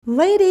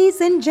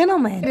Ladies and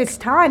gentlemen, it is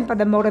time for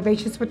the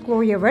Motivations with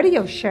Gloria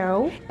radio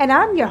show, and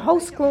I'm your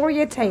host,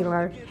 Gloria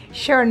Taylor,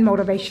 sharing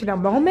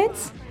motivational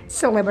moments,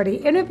 celebrity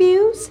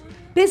interviews,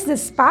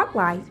 business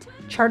spotlight,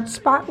 church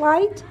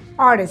spotlight,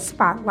 artist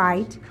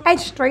spotlight, and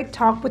straight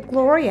talk with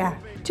Gloria.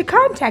 To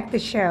contact the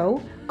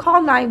show,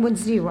 call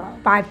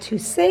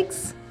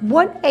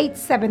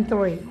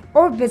 910-526-1873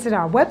 or visit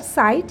our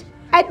website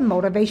at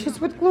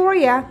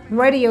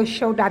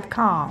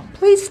motivationswithgloriaradioshow.com.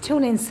 Please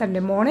tune in Sunday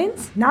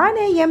mornings, 9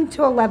 a.m.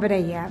 to 11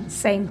 a.m.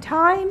 Same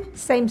time,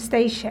 same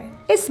station.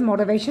 It's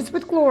Motivations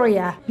with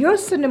Gloria, your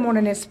Sunday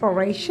morning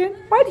inspiration,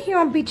 right here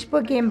on Beach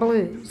Boogie and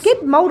Blues.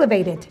 Get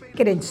motivated,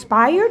 get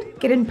inspired,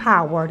 get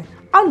empowered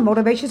on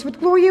Motivations with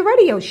Gloria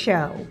radio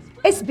show.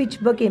 It's Beach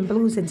Boogie and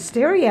Blues in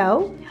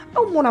stereo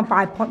on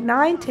 105.9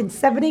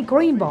 1070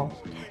 Greenville,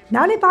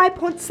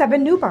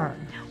 95.7 New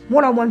Bern,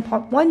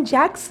 101.1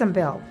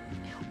 Jacksonville,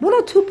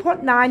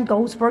 102.9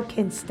 Goldsboro,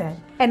 Kinston,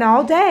 and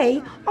all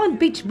day on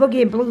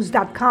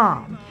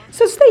beachboogieandblues.com.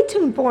 So stay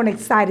tuned for an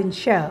exciting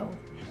show.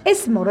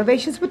 It's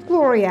Motivations with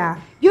Gloria,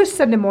 your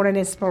Sunday morning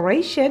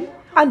inspiration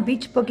on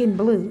Beach Boogie and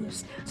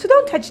Blues. So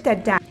don't touch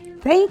that dial.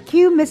 Thank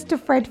you, Mr.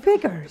 Fred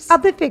Figures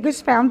of the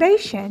Figures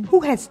Foundation,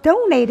 who has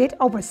donated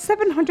over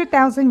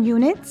 700,000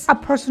 units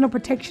of personal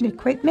protection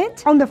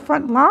equipment on the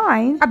front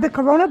line of the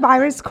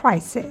coronavirus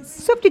crisis.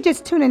 So if you're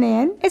just tuning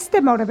in, it's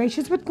the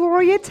Motivations with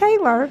Gloria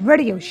Taylor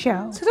radio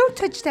show. So don't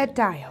touch that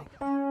dial.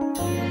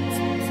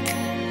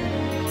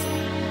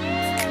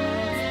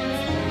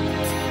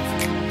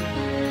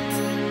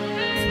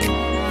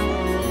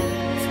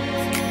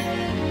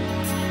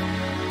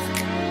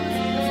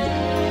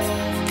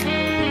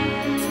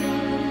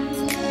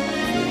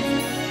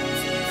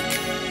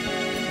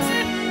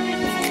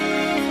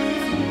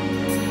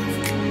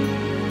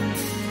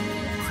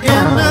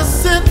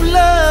 Innocent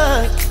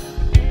blood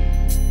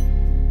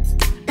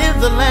in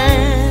the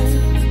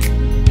land,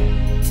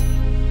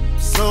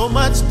 so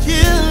much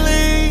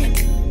killing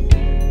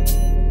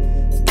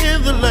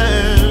in the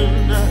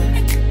land.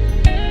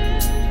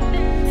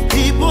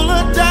 People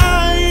are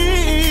dying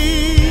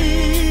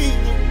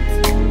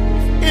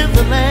in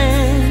the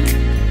land.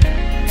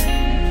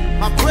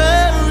 My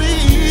prayer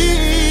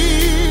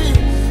is,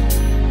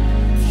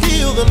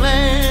 heal the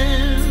land.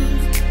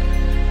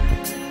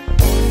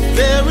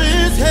 There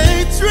is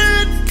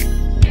hatred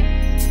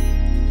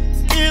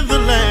in the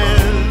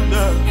land.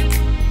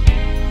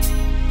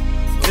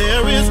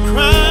 There is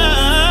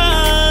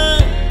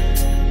crime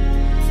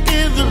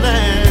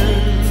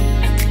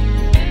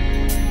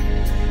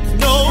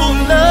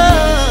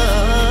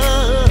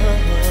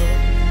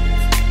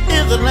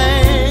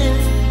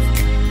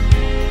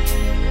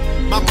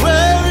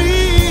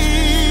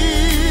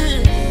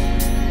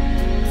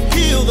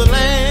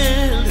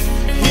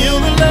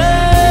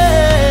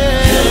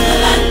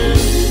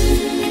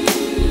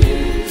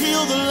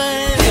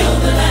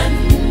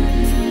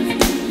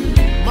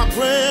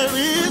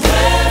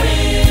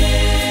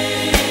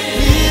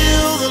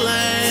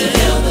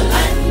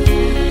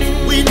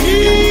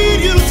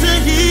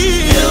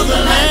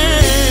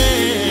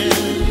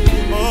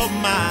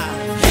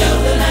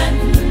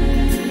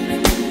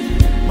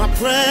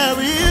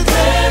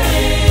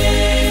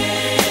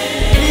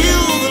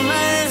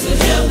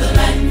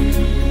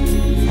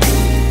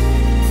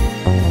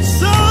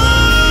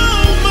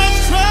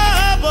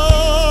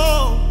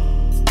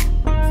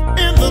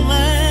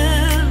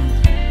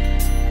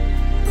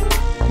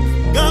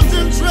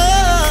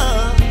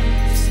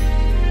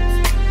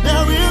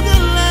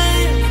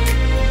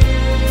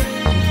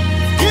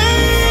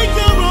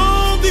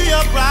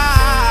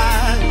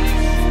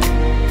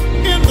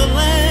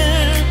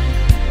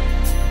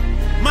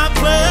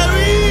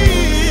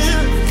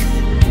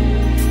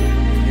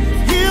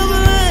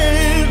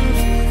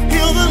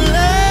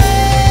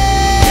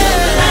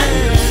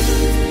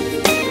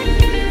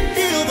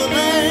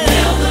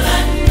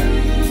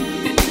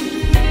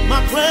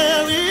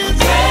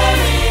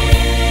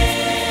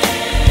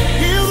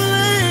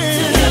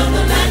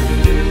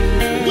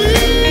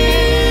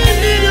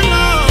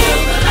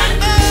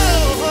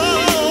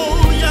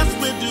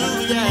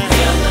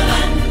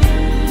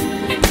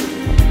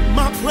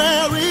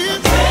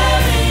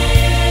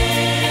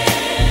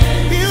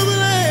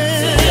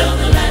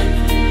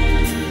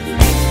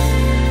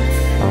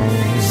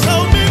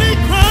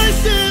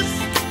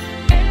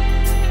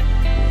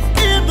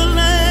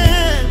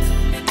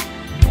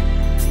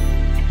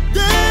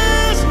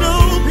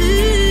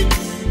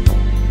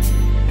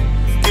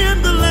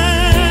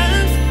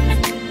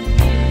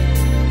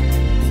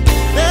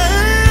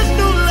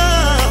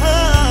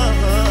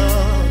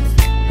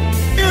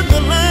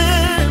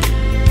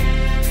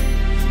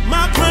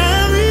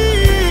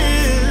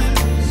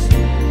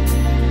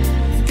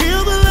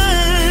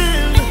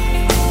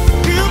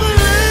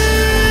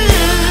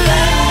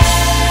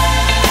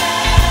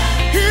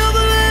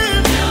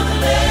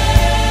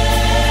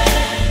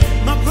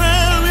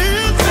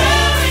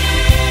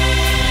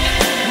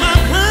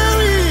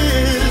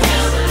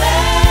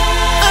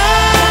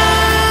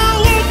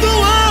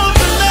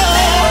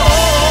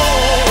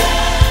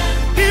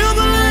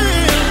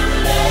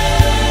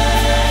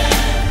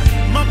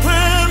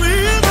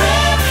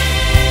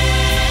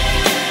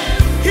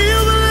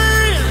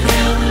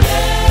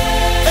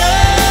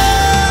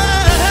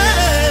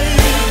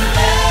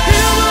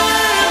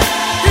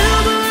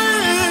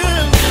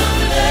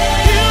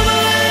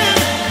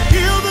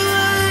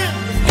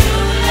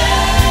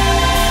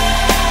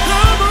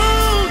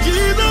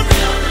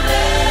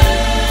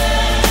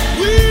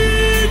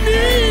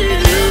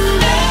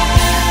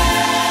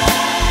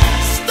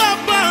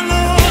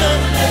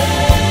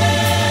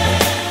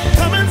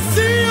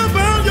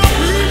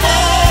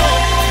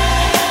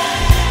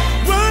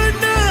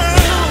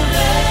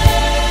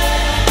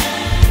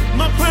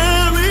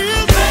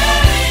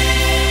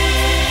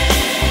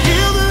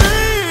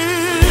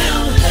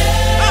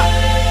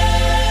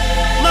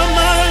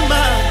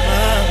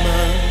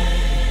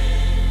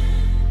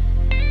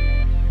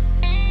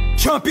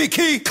Trumpy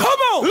Key, come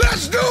on!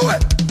 Let's do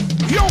it!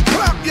 Yo,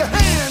 clap your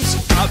hands!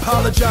 I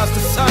apologize to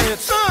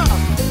science.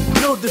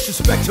 No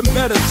disrespect to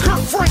medicine. Kirk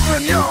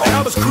Franklin, yo! And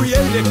I was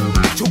created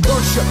to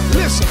worship.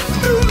 Listen,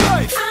 New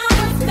life!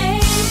 I was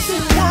made to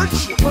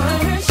worship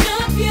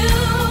worship you.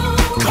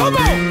 Come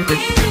on! Give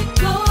you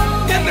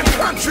glory. in the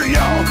country,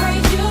 y'all.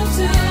 Praise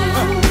you too.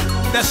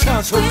 That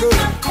sounds so With good.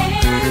 my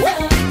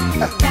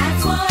hands up,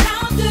 that's what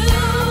I'll do.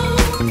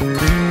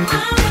 I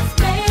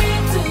was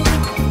made to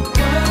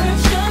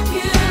worship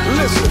you.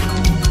 Listen,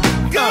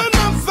 God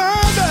my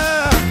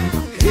Father,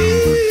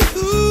 He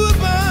who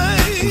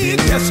abides,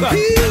 Yes, sir.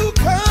 He who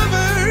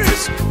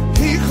covers,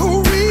 He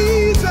who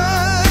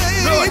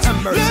resides. Lord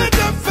have mercy. Let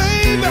the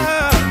favor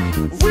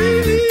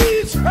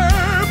reach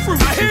her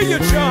fruit. I hear you,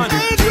 John.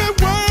 As we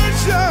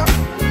worship,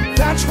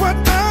 that's what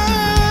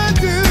I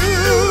do.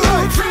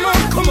 Come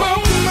on, come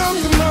on, come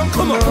on, come on,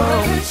 come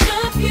on.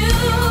 Worship you.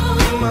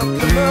 Come on,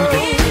 come on.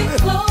 Give you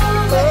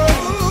glory.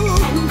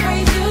 And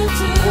praise you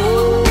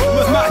too.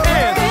 With my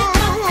hands.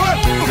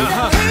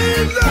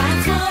 Hands up.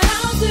 That's what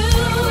I'll do.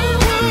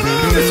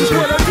 This is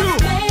what I do.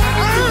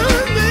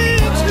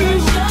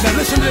 Now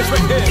listen to this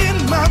right here. In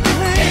my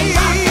pain,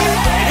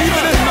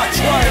 Even in my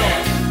trial,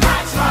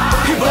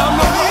 people,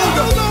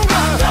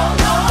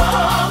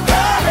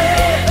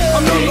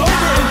 I'm no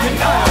longer in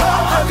denial.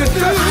 I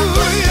confess.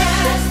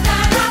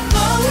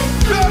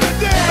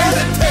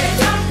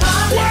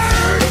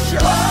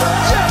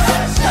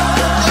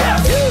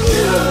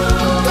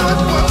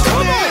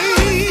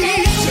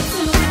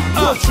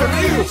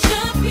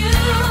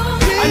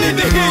 I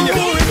need to hear you.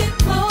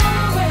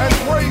 and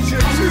praise you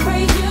too.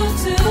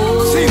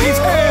 See these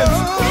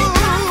hands?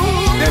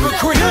 They were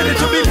created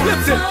to be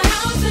lifted.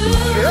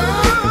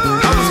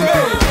 I was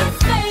made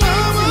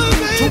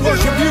to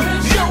worship you.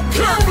 Yo,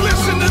 Kirk,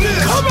 listen to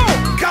this. Come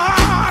on.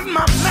 God,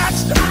 my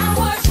master,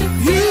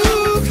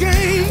 you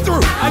came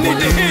through. I need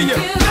to hear you.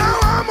 Now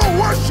I'm a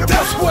worshiper.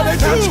 That's what I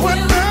do. That's what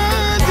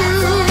I do.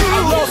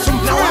 I lost some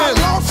Now I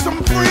friends. lost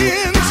some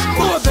friends.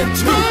 More than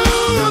two.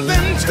 More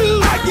than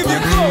two. I give you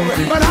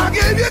glory. But I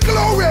give you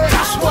glory.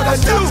 That's what I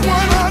do. That's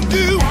what I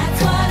do.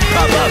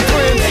 How about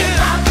friends?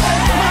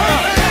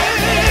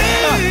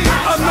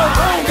 I'm no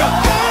longer.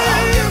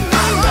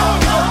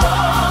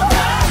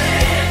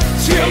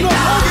 See, I'm no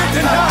longer in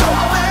denial.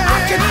 I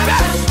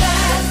confess.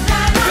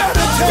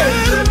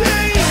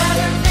 Meditate.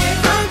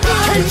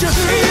 Can't you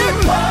see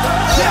it?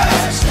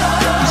 Yes.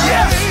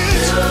 Yes.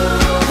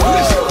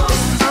 Listen,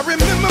 I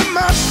remember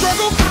my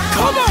struggle.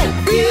 Come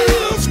on.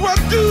 Bills were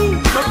due.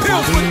 My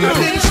bills were I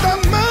due. didn't stop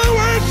my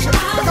worship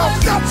because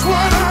that's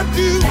what I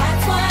do.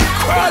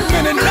 Cried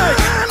many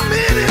nights.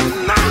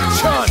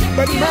 Son,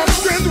 but my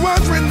strength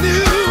was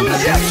renewed.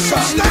 Yes, sir.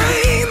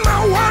 Sustain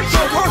my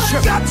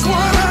worship. That's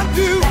what I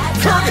do.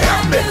 Kirk,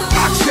 help me.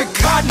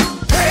 Oxycontin.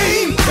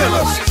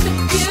 Painkillers.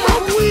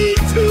 Smoke weed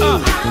too.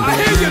 I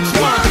hear you,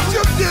 John.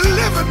 Worship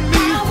delivered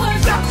me.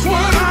 That's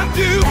what I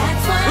do.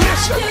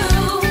 Listen,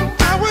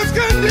 I was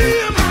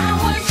condemned.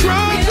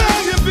 Drugs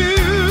and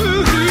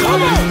abuse.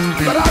 Come on.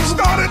 But I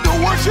started to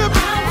worship.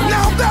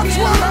 Now that's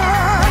what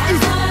I do.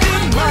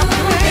 In my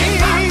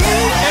pain.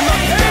 In my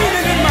pain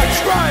and in my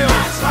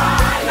trials.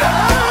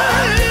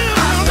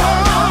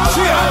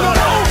 See, I'm no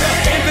longer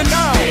in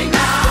denial.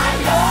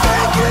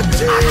 Thank you,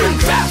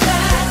 Jesus.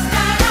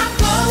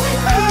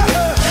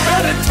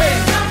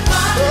 Meditate.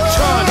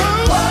 John,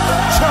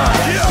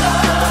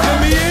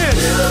 let me in.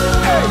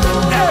 Hey,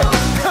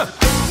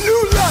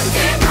 new life.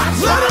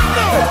 Let him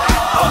know.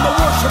 I'm a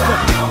worshiper.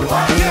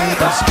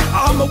 Yes.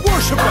 I'm a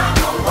worshiper.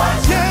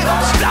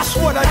 Yes. That's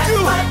what I do.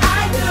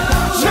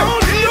 No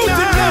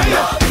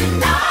denial.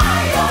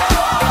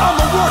 I'm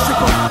a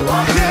worshiper.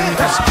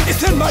 Yes.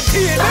 It's in my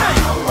DNA.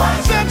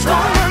 That's what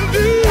I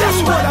do.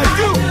 That's what I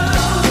do.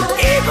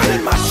 Even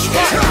in my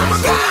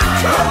trials,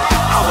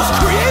 I was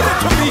created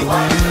to be.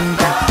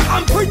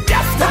 I'm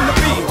predestined to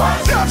be.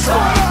 That's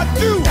what I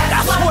do.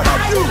 That's what I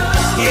do.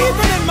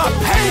 Even in my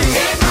pain,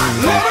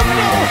 let them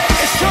know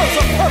it shows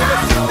a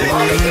purpose. It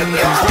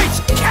creates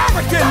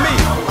character in me.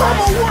 I'm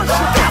a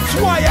worshiper. That's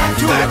why I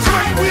do it. That's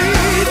what we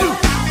do.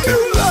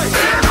 New life.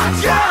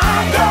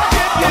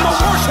 I'm a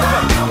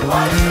worshiper.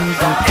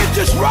 It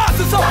just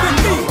rises up in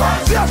me.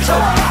 That's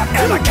what I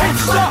do. And I can't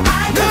stop.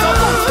 Cause I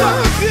won't stop.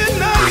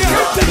 I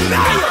can't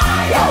deny it.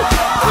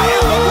 I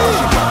am a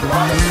worshiper.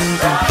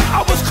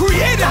 I was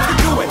created to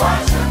do it.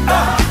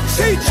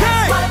 CJ,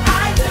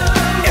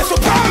 it's a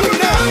problem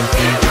now.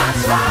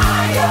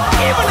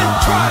 Even in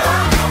trial.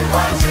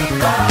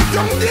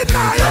 Don't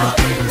deny it.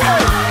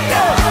 Hey,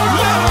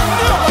 let 'em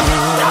know.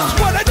 That's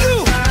what I do.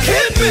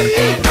 Hit me.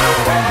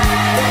 Come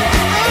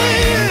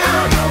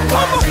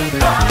on.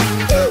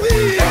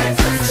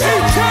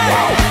 CJ,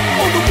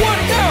 on the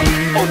one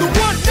now,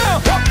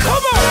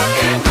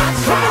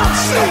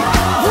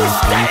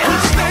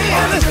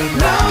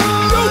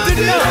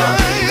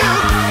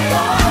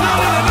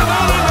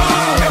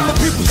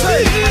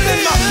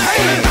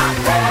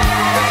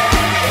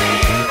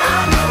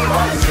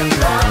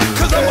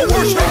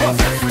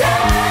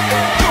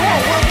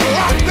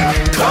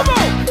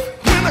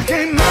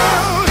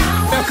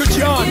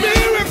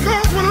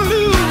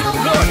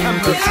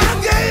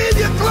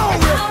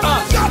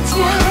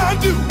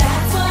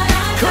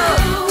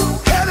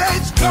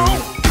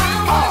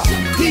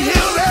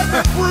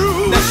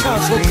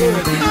 sounds so good.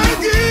 I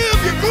give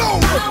you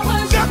glory.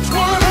 That's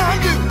what I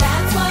do.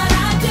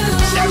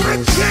 Every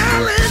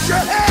challenge you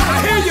have,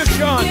 I hear you,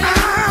 Sean.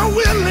 I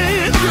will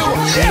endure.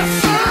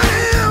 Yes.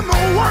 I am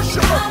a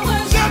worshiper.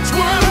 That's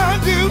what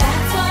I do.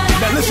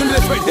 Now listen to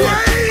this right here.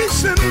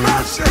 Grace and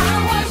mercy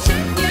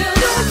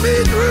brought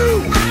me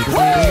through.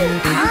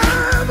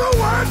 I'm a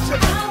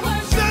worshiper.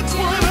 That's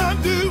what I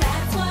do.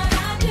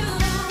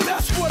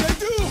 That's what I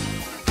do.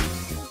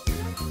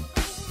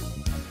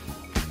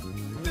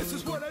 This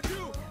is what I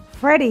do.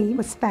 Freddie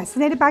was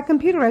fascinated by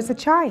computers as a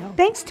child,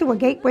 thanks to a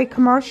Gateway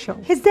commercial.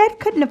 His dad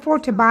couldn't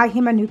afford to buy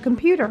him a new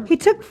computer. He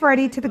took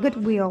Freddie to the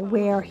Goodwill,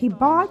 where he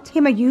bought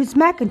him a used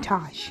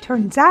Macintosh.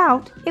 Turns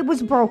out, it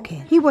was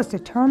broken. He was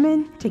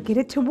determined to get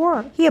it to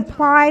work. He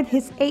applied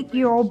his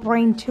 8-year-old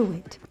brain to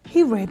it.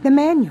 He read the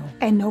manual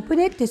and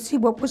opened it to see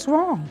what was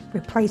wrong.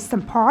 Replaced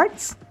some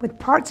parts. With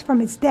parts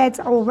from his dad's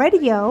old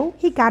radio,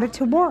 he got it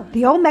to work.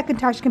 The old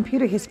Macintosh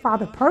computer his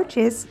father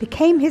purchased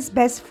became his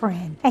best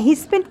friend, and he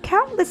spent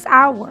countless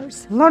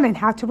hours learning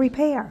how to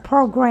repair,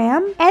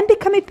 program, and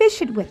become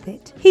efficient with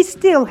it. He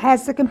still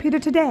has the computer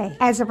today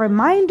as a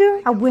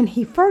reminder of when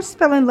he first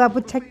fell in love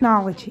with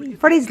technology.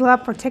 Freddie's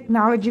love for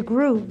technology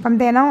grew from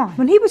then on.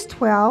 When he was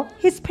 12,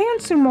 his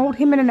parents enrolled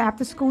him in an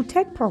after-school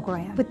tech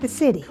program with the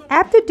city.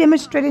 After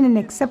demonstrating an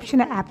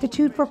exceptional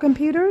aptitude for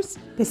computers,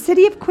 the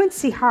city of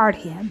Quincy hired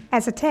him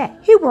as a tech.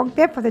 He worked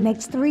there for the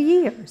next 3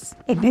 years,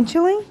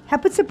 eventually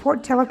helping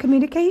support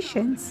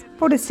telecommunications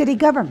for the city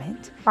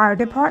government, fire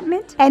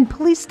department, and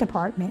police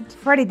department.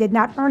 Freddie did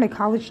not earn a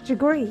college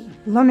degree,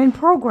 learning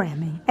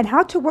programming and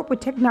how to work with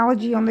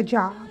technology on the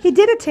job. He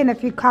did attend a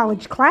few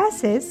college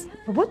classes,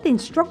 but what the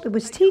instructor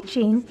was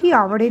teaching, he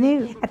already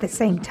knew. At the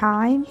same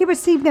time, he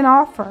received an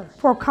offer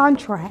for a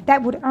contract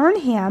that would earn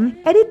him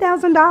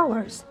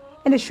 $80,000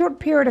 in a short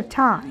period of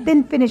time,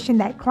 then finishing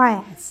that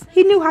class.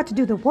 He knew how to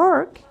do the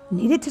work,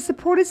 needed to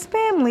support his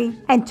family,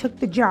 and took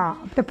the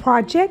job. The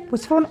project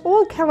was for an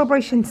oil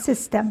calibration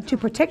system to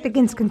protect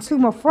against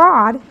consumer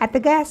fraud at the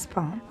gas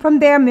pump. From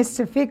there,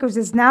 Mr. Figures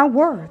is now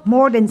worth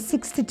more than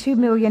 $62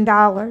 million.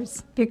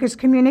 Figures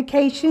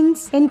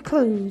Communications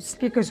includes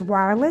Figures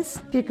Wireless,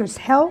 Figures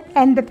Health,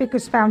 and the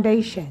Figures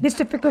Foundation.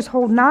 Mr. Figures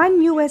holds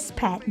 9 U.S.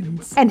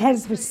 patents and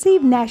has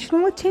received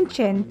national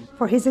attention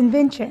for his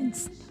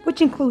inventions,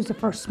 which includes the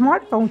first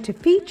smartphone to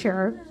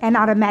feature an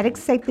automatic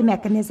safety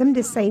mechanism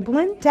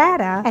disabling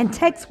data and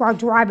text while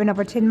driving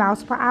over 10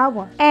 miles per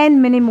hour, and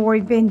many more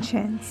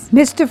inventions.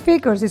 Mr.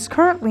 Figures is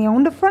currently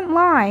on the front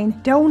line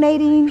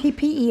donating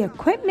PPE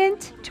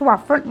equipment to our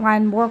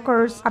frontline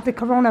workers of the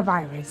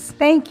coronavirus.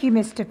 Thank you,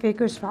 Mr.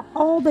 Figures, for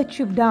all that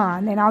you've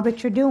done and all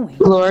that you're doing.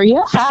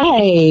 Gloria,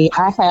 hi.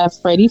 I have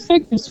Freddie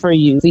Figures for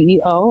you,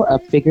 CEO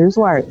of Figures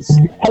Wireless.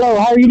 Hello,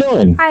 how are you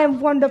doing? I am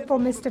wonderful,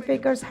 Mr.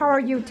 Figures. How are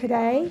you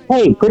today?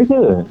 Hey, pretty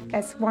good.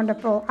 That's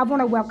wonderful. I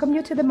want to welcome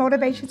you to the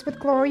Motivations with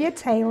Gloria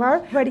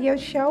Taylor radio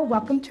show.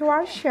 Welcome to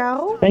our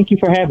show. Thank you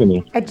for having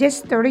me. At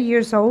just 30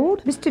 years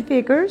old, Mr.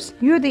 Figures,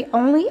 you're the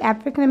only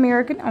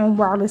African-American owned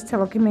wireless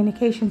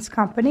telecommunications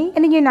company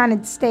in the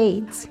United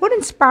States. What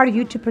inspired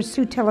you to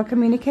pursue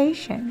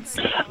telecommunications?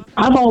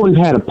 I've always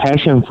had a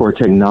passion for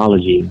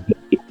technology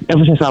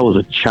ever since I was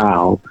a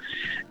child.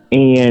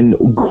 And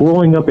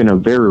growing up in a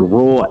very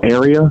rural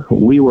area,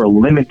 we were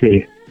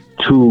limited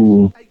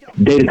to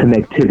data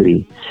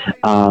connectivity.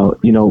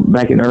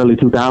 Back in early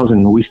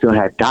 2000, we still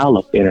had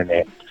dial-up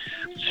internet.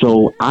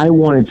 So I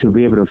wanted to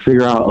be able to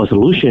figure out a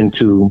solution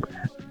to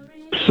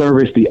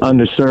service the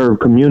underserved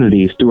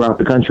communities throughout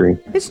the country.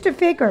 Mr.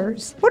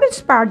 Figures, what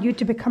inspired you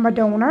to become a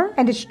donor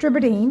and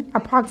distributing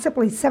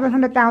approximately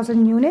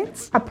 700,000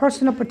 units of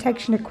personal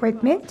protection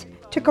equipment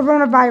to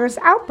coronavirus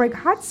outbreak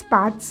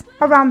hotspots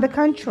around the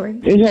country?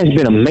 It has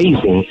been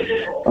amazing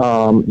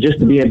just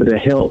to be able to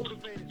help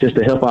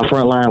our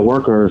frontline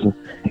workers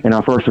and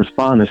our first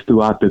responders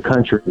throughout the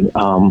country.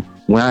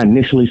 When I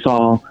initially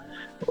saw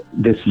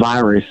this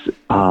virus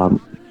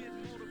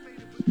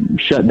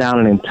shut down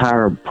an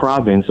entire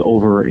province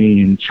over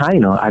in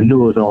China, I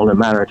knew it was only a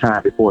matter of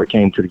time before it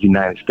came to the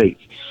United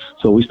States.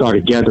 So we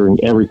started gathering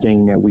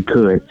everything that we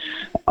could,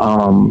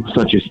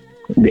 such as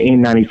the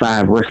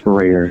N95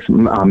 respirators,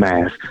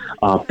 masks,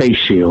 face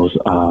shields,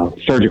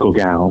 surgical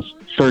gowns,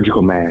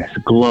 surgical masks,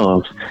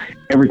 gloves,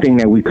 everything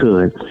that we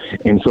could.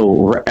 And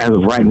so as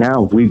of right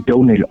now, we've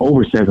donated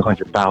over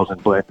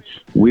 700,000, but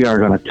we are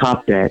going to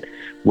top that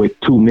with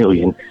 2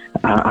 million.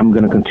 I'm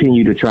going to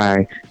continue to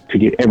try to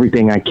get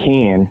everything I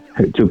can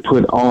to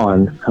put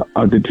on,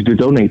 to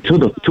donate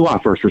to our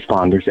first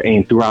responders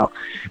and throughout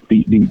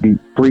the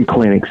free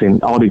clinics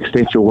and all the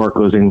extension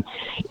workers and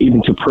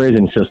even to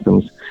prison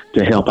systems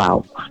to help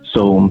out.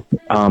 So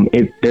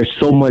there's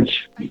so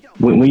much.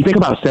 When you think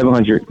about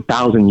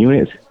 700,000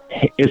 units,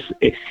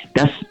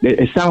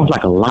 it sounds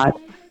like a lot,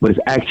 but it's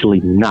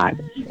actually not.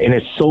 And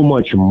it's so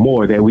much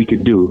more that we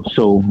could do.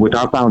 So with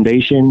our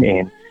foundation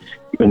and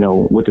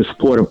with the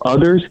support of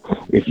others,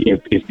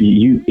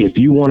 if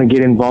you want to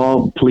get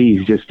involved,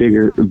 please just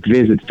visit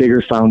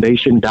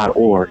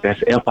figuresfoundation.org.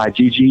 That's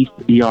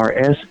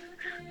FIGGERS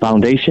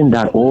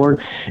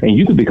foundation.org, and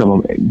you can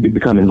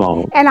become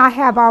involved. And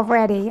I've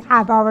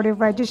already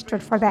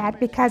registered for that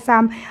because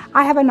I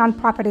have a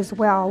nonprofit as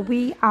well.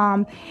 We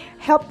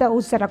help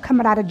those that are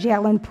coming out of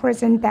jail and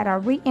prison that are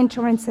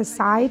re-entering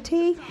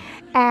society,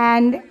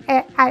 and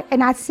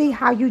I see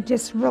how you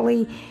just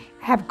really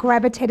have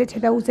gravitated to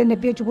those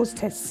individuals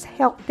to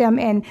help them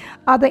in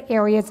other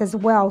areas as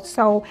well.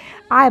 So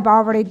I've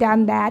already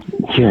done that.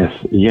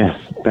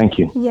 Yes. Thank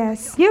you.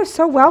 Yes, you're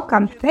so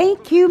welcome.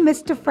 Thank you,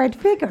 Mr. Fred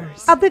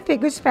Figures of the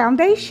Figures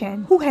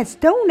Foundation, who has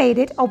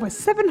donated over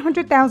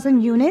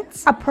 700,000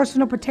 units of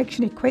personal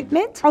protection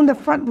equipment on the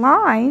front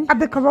line of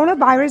the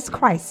coronavirus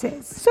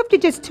crisis. So if you're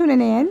just tuning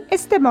in,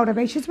 it's the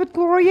Motivations with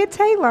Gloria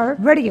Taylor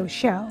radio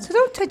show. So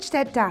don't touch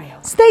that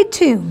dial. Stay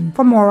tuned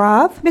for more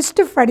of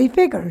Mr. Freddie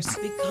Figures.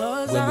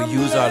 When we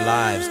use our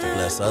lives to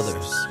bless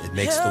others, it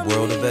makes the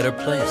world a better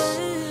place.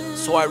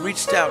 So I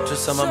reached out to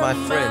some of my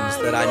friends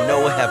that I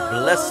know have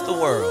blessed the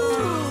world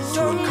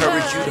to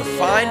encourage you to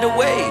find a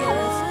way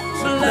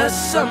to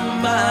bless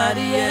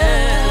somebody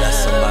else.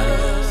 Bless somebody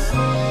else.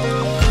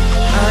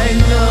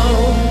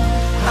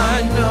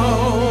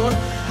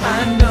 I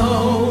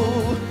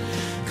know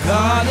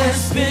God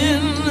has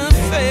been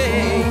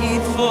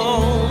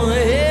faithful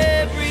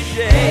every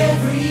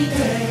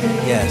day.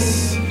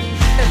 Yes.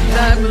 And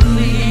I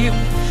believe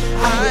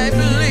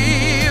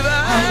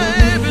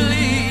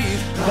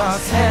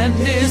God's hand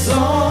is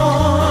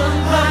on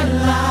my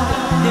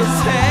life. His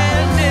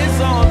hand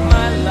is on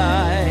my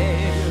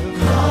life.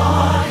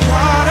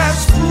 God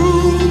has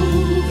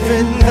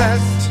proven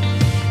that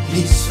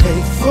He's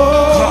faithful.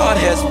 God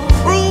has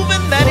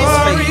proven that He's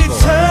faithful.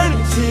 For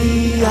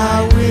eternity I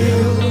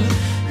will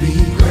be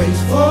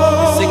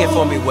grateful. Sing it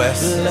for me, Wes.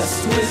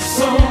 Blessed with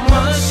so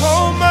much.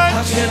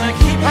 How can I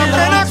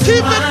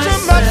keep it to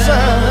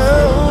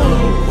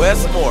myself?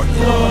 Wes Morgan.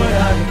 Lord, I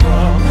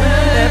promise.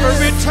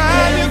 Every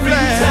time you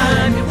bless,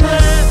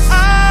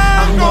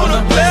 I'm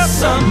gonna bless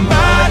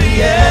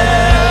somebody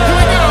else. Here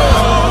we go.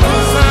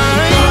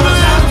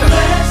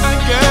 I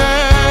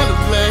gotta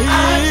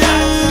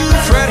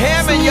bless Fred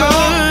Hammond, y'all.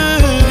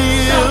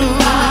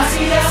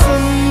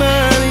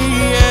 Somebody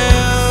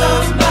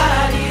else.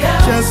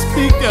 Just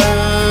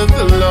because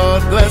the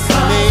Lord bless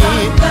me.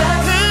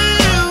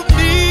 Help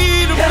me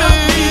to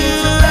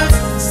bless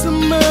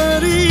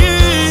somebody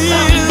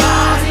else.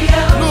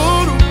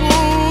 Lord, I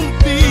wanna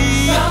be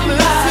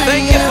blessed.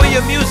 Thank you for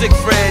your music,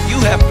 Fred. You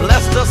have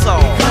blessed us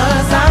all.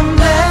 'Cause I'm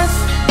blessed.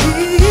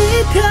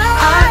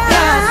 I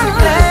got to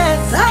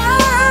bless.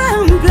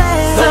 I'm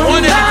blessed. The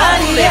one and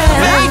only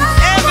Faith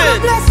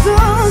Evans.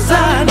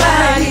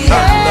 Somebody I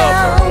love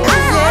her.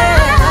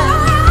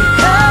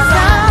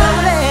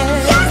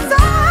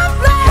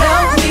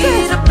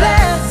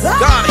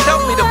 God,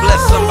 help me to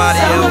bless somebody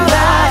else.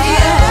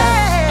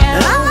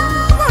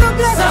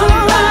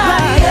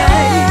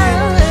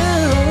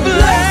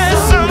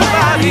 Bless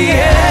somebody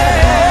else.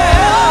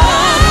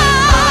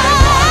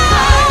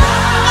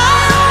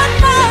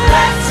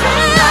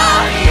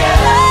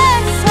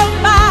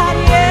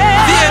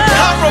 The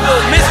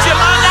incomparable Miss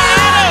Yolanda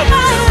Adams,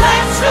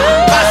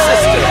 my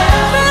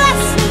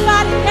sister.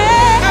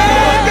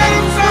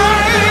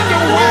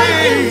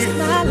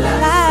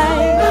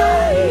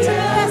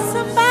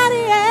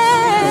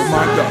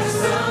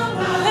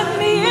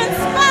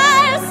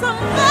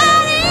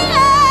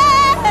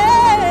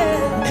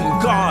 And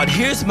God,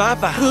 here's my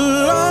vow.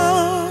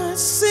 Lord,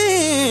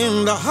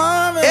 send the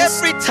harvest.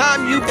 Every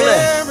time you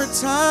bless, Every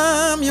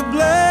time you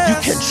bless, you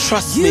can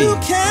trust me you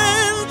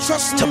can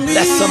trust to me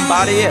bless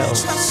somebody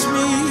else. Trust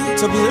me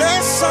to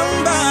bless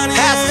somebody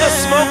Pastor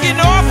else. Smokey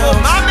Norfolk,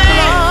 my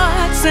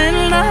man.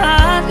 Send the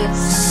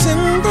harvest.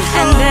 Send the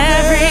And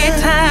every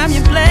harvest. time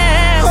you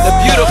bless, The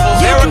beautiful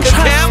you can Erica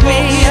trust Campbell.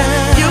 me.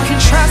 You can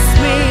trust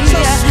me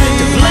Trust me.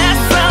 to bless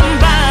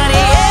somebody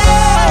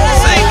else.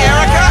 Sing,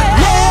 Erica.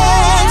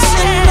 Lord,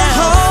 send the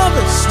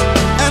harvest.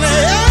 And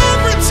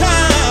every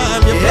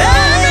time you bless,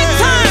 Every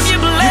time you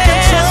bless, you can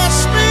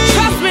trust me.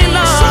 trust me,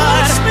 Lord.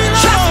 Trust me, Lord.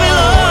 Trust me,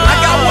 Lord. I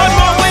got one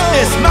more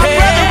witness, my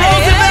brother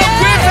Roosevelt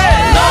Griffin.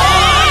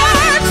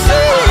 Lord,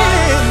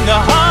 Send the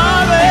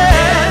harvest.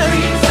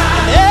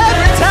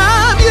 Every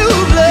time you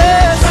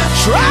bless,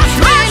 trust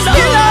me,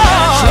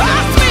 Lord.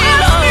 Trust me,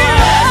 Lord.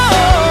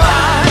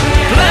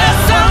 Bless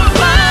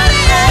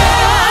somebody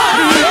else.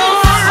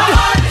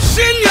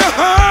 send your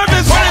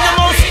harvest. One of the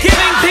most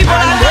giving people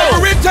I know.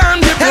 Every time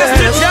you bless,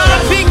 Pastor John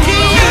P.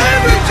 King.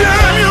 every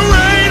time you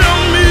rain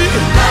on me,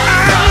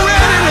 I'm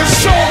ready to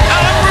sow.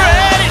 I'm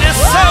ready to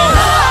sow.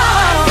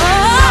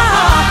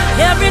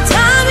 Every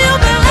time you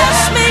bless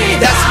me,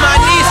 That's my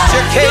niece,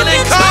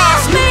 Jacqueline Carr.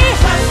 trust me.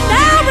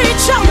 Now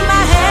reach on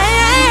my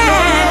hand.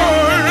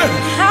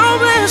 I'll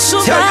bless Tell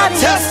your somebody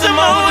else.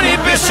 testimony,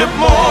 Bishop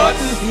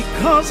Morton.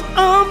 Because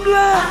I'm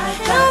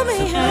blessed. Help me,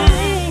 help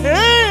me.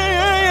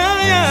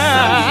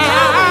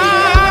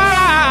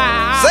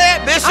 Say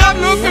it, Bishop. I'm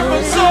looking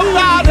for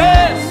somebody.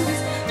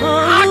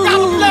 I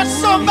gotta bless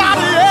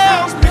somebody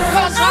else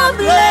because I'm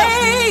blessed.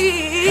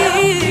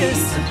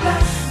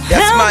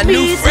 That's my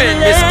new friend,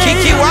 Miss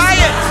Kiki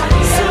Wyatt.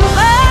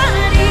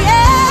 Somebody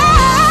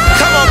else.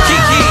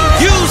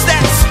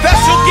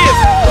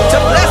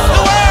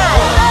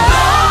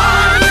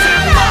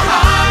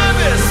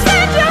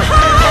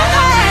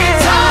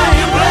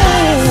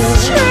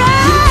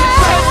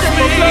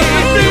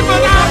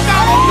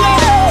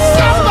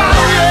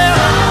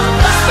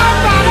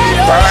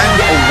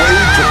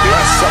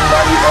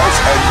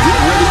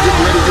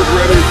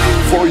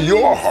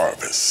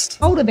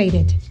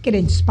 Motivated, get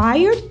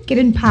inspired, get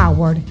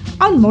empowered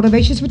on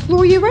Motivations with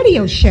Gloria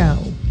radio show.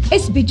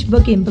 It's Beach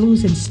Boogie and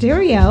Blues in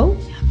stereo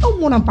on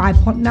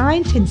 105.9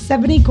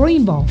 1070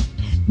 Greenville,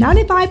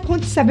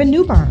 95.7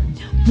 New Bern,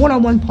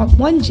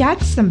 101.1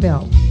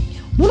 Jacksonville,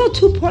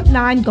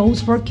 102.9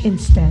 Goldsboro,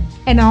 Kinston,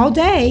 and all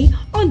day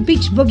on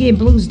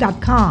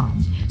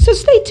beachboogieandblues.com. So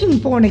stay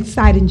tuned for an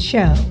exciting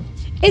show.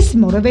 It's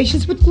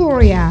Motivations with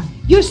Gloria,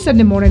 your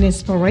Sunday morning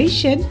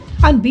inspiration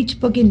on Beach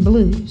Boogie and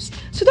Blues.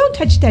 So don't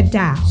touch that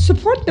dial.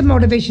 Support the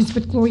Motivations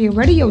with Gloria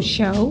radio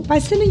show by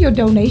sending your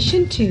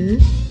donation to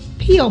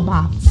P.O.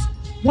 Box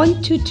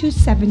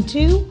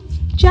 12272,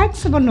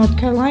 Jacksonville, North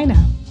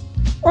Carolina,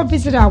 or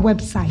visit our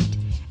website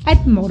at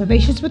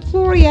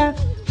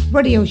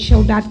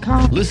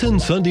motivationswithgloriaradioshow.com. Listen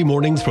Sunday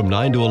mornings from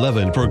 9 to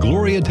 11 for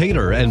Gloria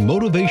Taylor and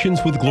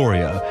Motivations with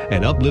Gloria,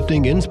 an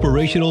uplifting,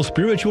 inspirational,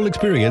 spiritual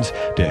experience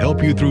to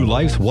help you through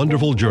life's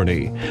wonderful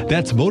journey.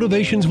 That's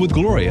Motivations with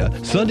Gloria,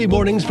 Sunday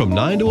mornings from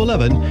 9 to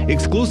 11,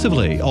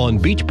 exclusively on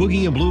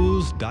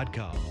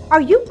beachboogieandblues.com. Are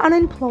you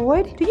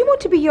unemployed? Do you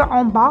want to be your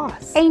own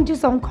boss?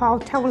 Angels On Call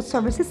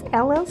Teleservices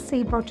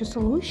LLC Virtual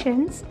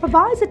Solutions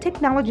provides a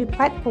technology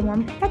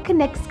platform that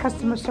connects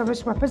customer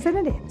service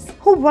representatives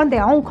who run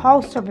their own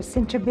call service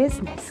center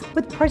business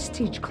with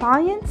prestige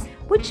clients,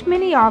 which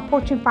many are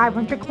Fortune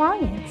 500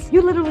 clients.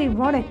 You literally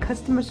run a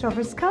customer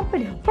service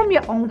company from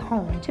your own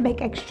home to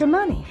make extra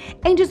money.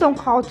 Angels On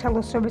Call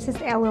Teleservices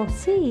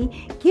LLC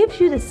gives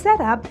you the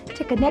setup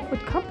to connect with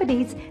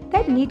companies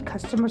that need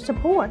customer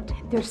support.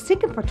 They're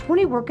seeking for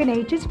 20 working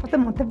agents for the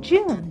month of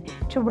June.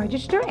 To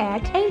register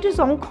at Angels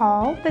On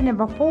Call, the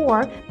number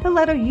 4, the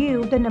letter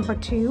U, the number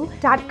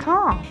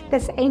 2.com.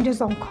 That's Angels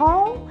On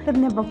Call, the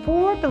number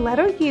 4, the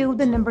letter U,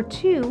 the number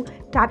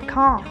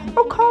 2.com.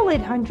 Or call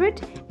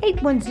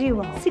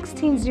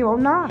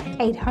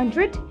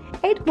 800-810-1609.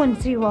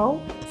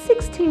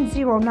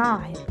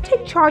 800-810-1609.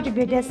 Take charge of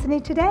your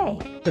destiny today.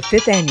 The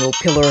 5th Annual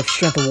Pillar of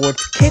Strength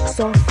Awards kicks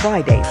off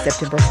Friday,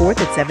 September 4th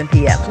at 7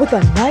 p.m. with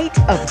a night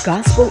of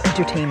gospel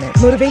entertainment.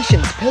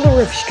 Motivation's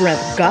Pillar of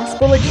Strength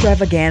Gospel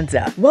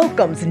Extravaganza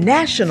welcomes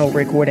national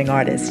recording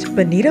artist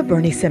Benita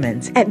Bernie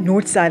Simmons at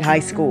Northside High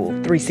School,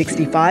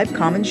 365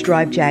 Commons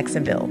Drive,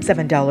 Jacksonville.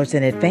 $7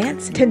 in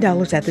advance,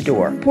 $10 at the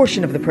door.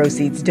 Portion of the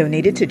proceeds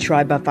donated to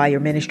Tribe by Fire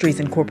Ministries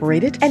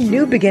Incorporated and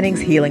New Beginnings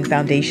Healing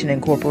Foundation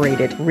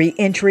Incorporated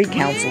Reentry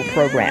Council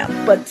Program.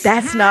 But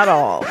that's not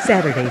all.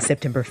 Saturday,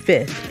 September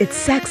 5th,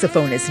 it's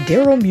saxophonist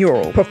Daryl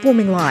Murrell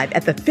performing live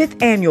at the 5th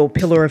Annual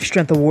Pillar of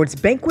Strength Awards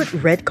Banquet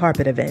Red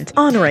Carpet event,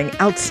 honoring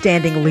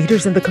outstanding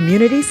leaders in the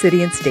community,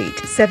 city, and state.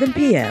 7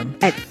 p.m.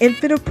 at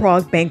Infinite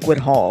Prague Banquet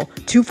Hall,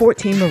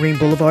 214 Marine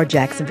Boulevard,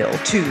 Jacksonville.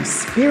 2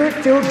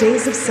 spirit-filled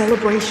days of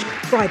celebration,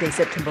 Friday,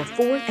 September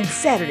 4th and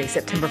Saturday,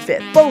 September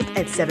 5th, both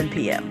at 7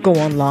 p.m. Go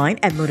online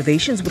at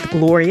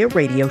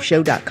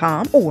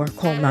motivationswithgloriaradioshow.com or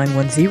call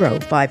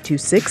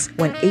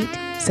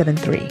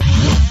 910-526-1873.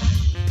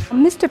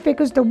 Mr.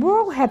 Figures, the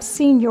world have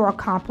seen your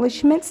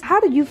accomplishments.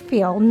 How do you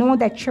feel knowing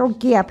that your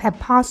gift have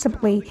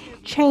possibly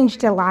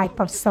changed the life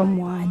of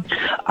someone?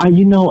 I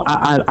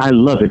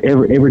love it.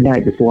 Every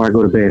night before I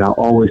go to bed, I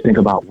always think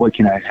about what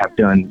can I have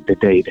done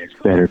today that's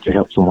better to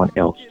help someone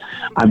else.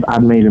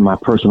 I've made it my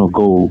personal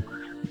goal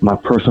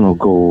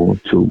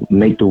to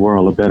make the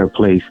world a better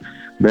place,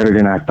 better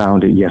than I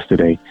found it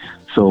yesterday.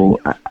 So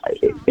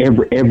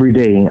every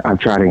day I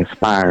try to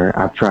inspire,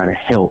 I try to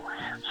help.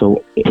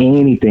 So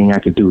anything I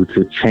could do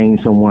to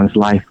change someone's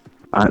life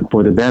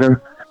for the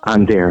better,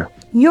 I'm there.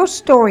 Your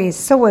story is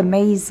so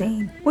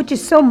amazing, which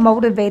is so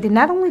motivating,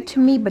 not only to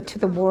me, but to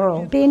the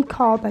world. Being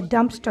called a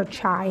dumpster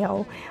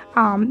child,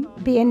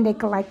 being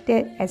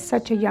neglected at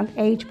such a young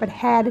age, but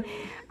had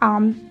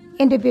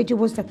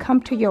individuals that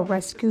come to your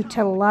rescue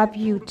to love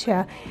you,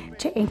 to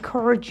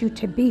encourage you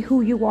to be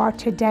who you are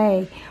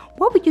today.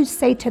 What would you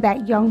say to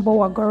that young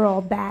boy or girl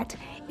that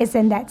is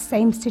in that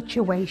same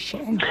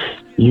situation?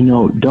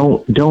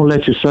 Don't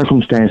let your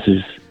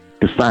circumstances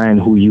define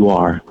who you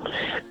are.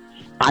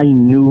 I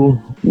knew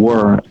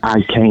where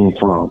I came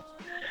from,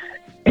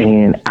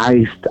 and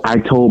I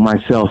told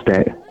myself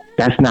that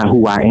that's not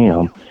who I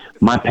am.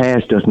 My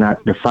past does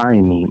not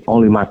define me,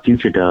 only my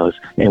future does,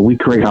 and we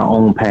create our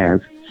own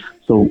paths.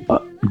 So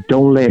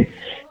don't let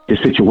the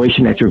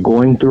situation that you're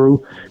going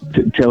through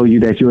to tell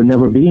you that you'll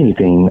never be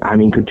anything.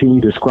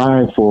 Continue to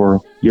strive for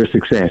your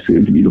success.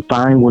 You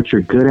find what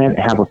you're good at,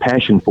 have a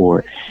passion for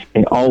it,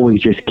 and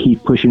always just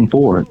keep pushing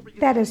forward.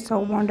 That is so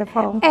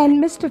wonderful.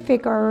 And Mr.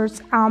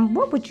 Figures,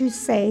 what would you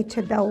say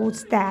to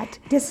those that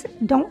just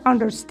don't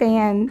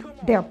understand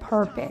their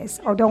purpose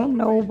or don't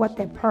know what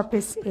their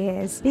purpose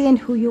is? Being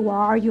who you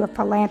are, you're a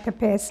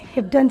philanthropist,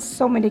 you've done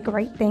so many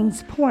great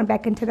things, pouring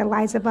back into the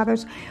lives of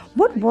others.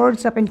 What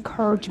words of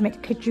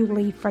encouragement could you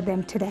leave for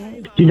them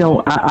today?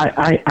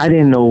 I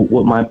didn't know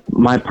what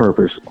my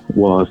purpose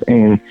was,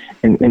 and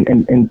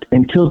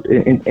until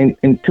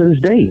this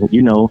day,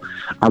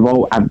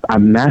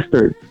 I've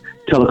mastered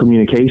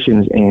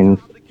telecommunications and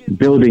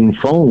building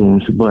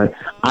phones, but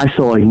I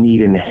saw a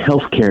need in the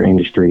healthcare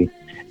industry,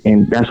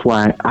 and that's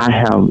why I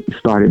have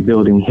started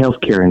building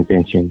healthcare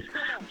inventions.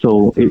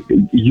 So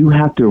you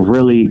have to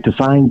really to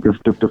find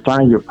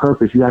your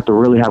purpose. You have to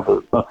really have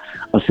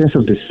a sense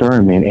of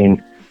discernment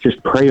and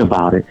just pray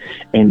about it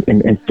and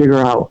figure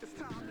out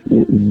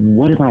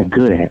what am I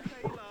good at.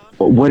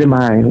 What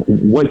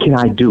can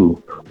I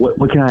do?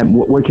 What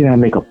can I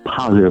make a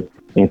positive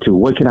into?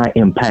 What can I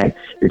impact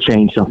to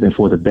change something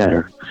for the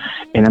better?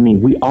 And I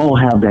mean, we all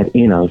have that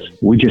in us.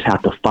 We just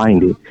have to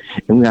find it.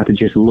 And we have to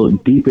just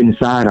look deep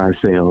inside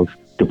ourselves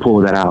to pull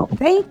that out.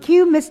 Thank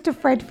you, Mr.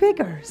 Fred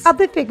Figures of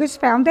the Figures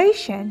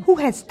Foundation, who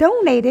has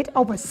donated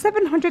over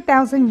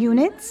 700,000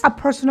 units of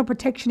personal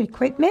protection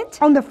equipment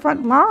on the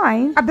front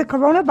line of the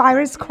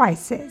coronavirus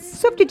crisis.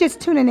 So if you're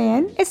just tuning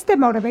in, it's the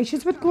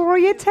Motivations with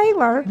Gloria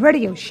Taylor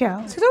radio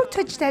show. So don't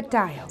touch that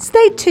dial.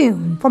 Stay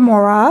tuned for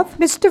more of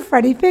Mr.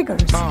 Freddie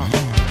Figures.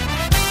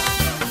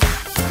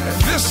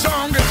 This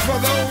song is for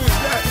those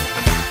that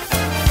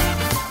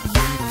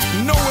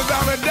know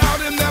without a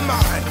doubt in their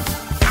mind,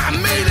 I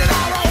made it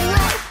out all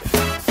right.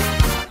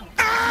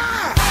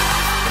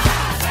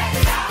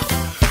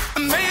 I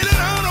made it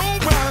out all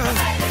right.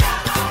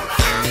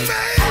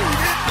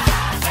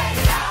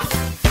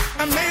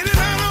 I made it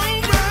out all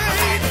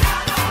right.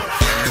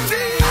 I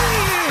did.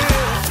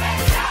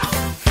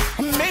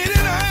 I made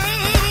it out.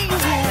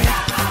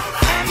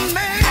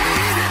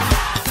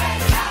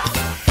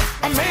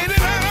 I made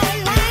it out all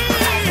right.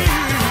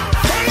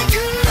 Thank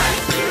you.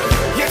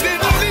 You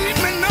didn't leave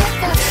me no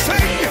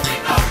forsaken.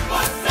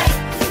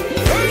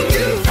 Thank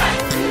you.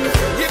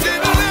 You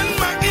didn't let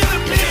my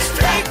enemies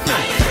take me.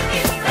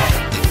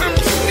 I'm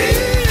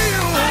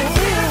still. I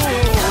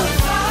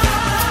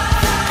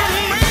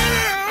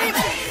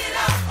made it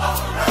out.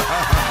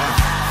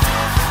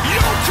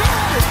 Yo,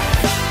 Charlie.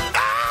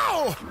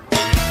 Ow!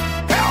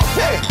 Help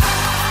me.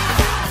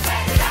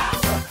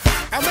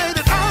 I made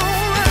it all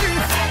right.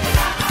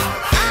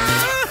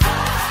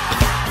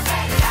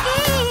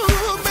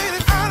 Ooh, made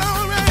it out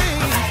all right.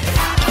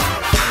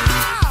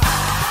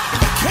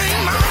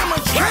 Came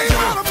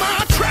out of my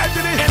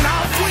tragedy and I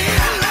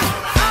win.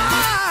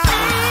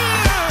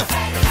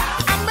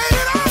 I made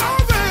it out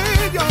all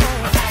right, y'all.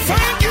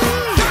 Thank you.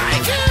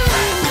 Thank you.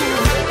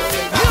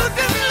 You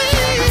didn't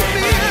leave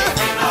me.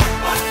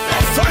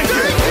 Thank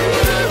you.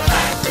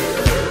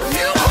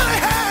 You put a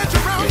hedge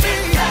around me.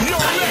 You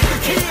don't let the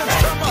kids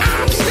come up.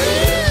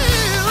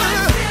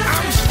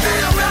 I'm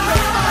still in the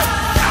fight.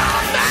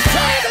 I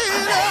made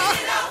it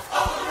out.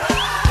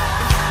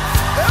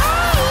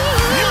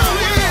 You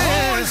win.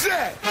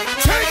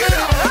 Take it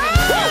out.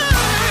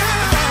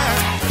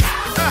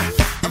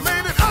 I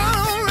made it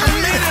all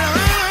right.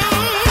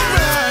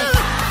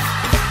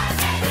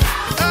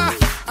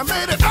 I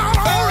made it all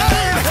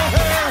right.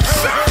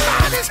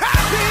 Somebody's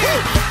happy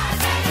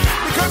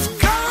because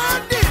God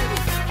did it.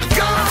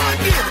 God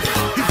did it.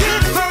 He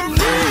did it for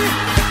me.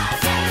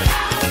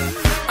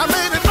 I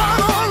made it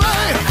all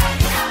right.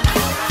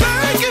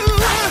 Thank you.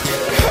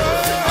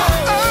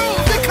 Oh,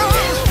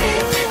 because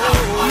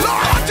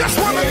Lord, I just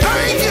want to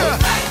thank you.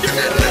 You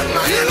didn't let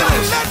my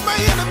enemies take me.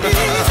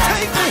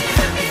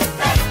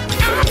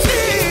 I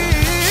did.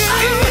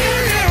 I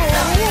made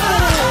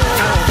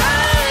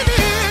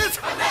it.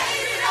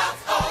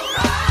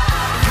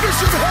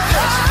 Listen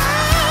here.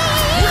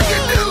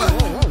 Wicked dealer.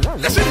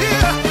 Listen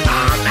here.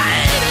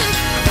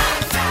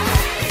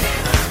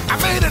 I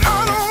made it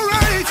all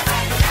right.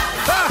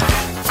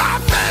 I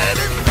made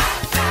it.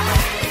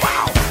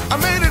 Wow. I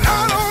made it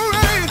all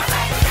right.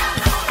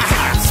 I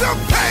had some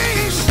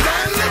pain,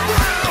 standing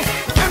ground,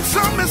 and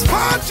some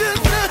misfortune.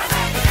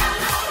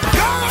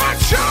 God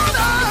showed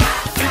up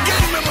and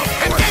gave me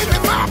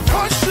my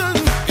portion.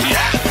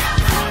 Yeah.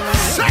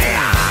 Say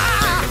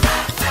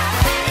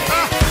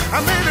I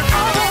made it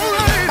all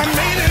right. I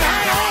made it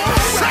all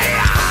right. Say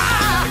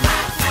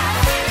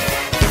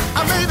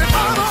I made it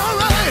all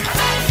right.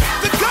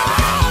 The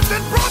God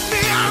that brought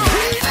me out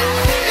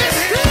is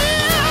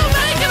still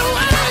making a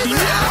way.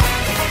 Yeah.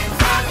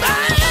 I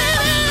made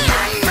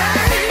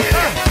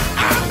it.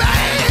 I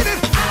made it.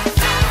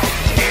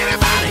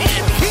 Anybody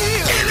in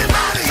here?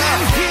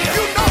 You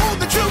know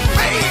that you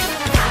made it.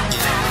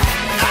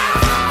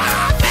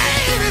 I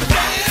made it.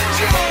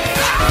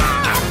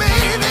 I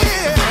made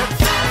it.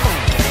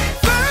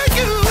 Thank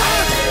you.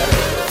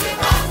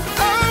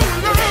 Oh,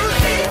 Lord.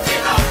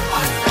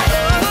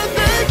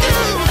 Thank you.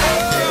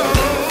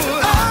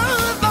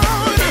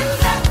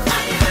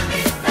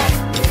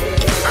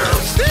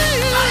 I'm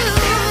still.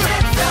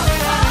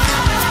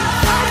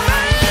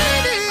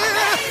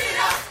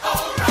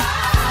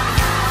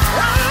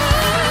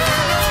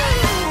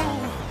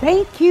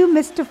 Thank you,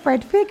 Mr.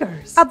 Fred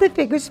Figures of the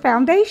Figures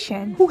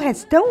Foundation, who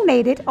has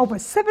donated over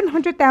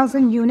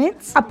 700,000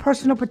 units of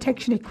personal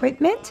protection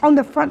equipment on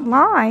the front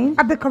line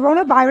of the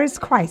coronavirus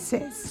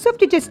crisis. So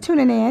if you're just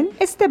tuning in,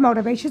 it's the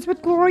Motivations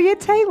with Gloria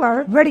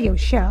Taylor radio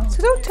show.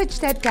 So don't touch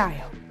that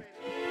dial.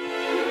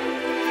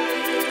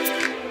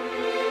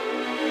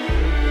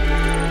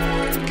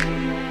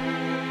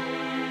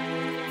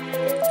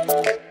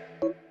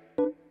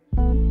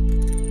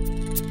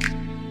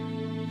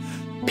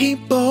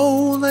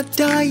 People are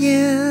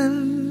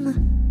dying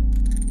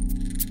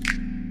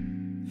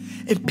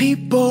And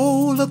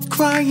people are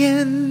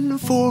crying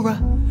for a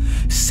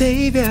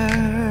savior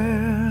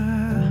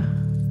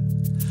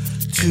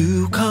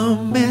to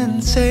come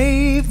and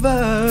save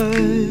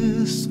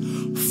us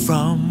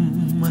from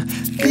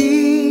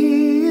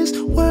this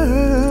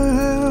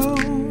world.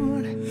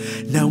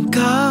 Now,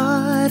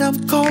 God,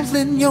 I'm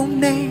calling your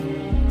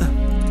name,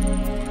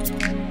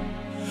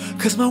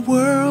 'cause my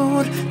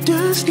world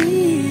does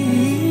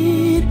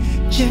need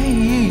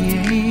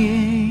change.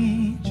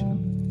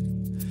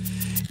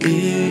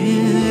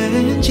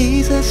 In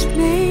Jesus'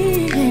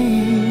 name.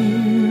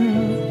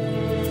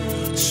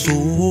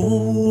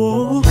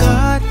 So,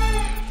 God,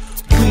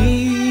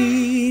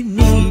 we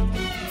need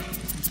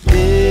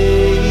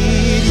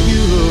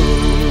you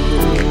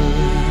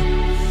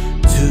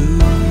to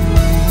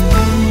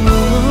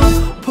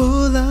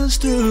pull us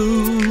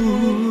through.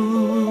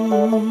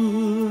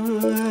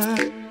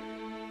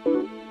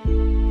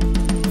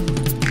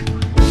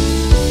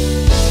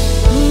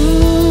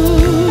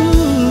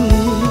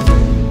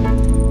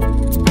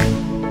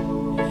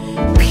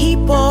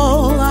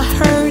 People are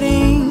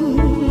hurting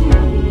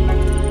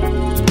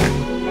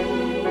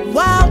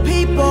while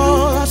people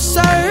are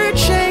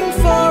searching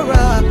for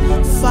a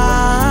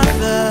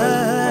father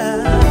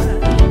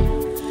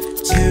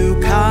to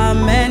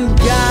come and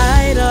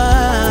guide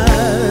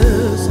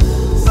us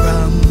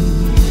from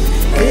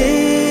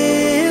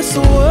this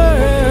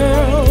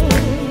world.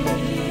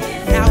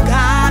 Now,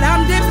 God,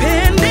 I'm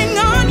depending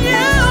on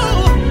you,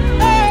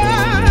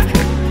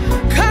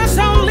 'cause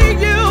only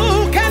you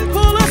can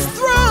pull us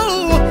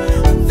through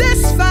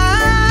this fight.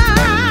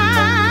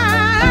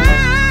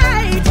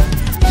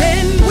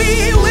 Then we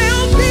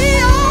will be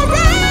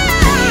alright.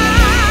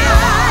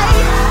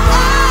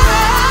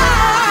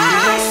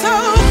 So,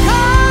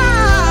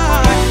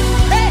 God,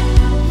 hey,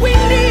 we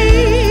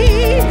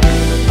need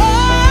you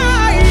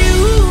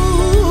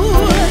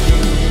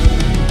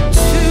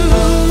to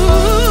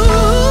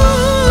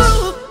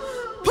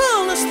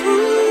pull us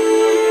through.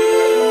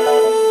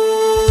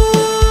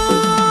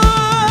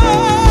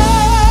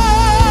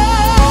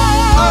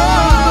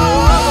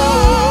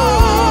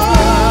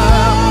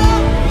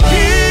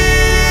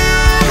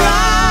 Here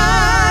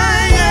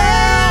I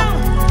am,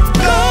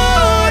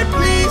 Lord,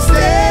 please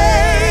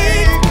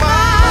take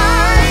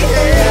my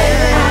hand.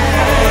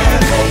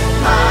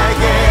 I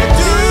can't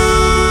do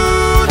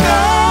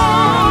no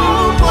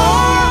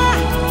more.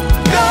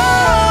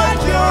 Lord,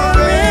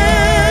 you're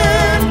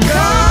in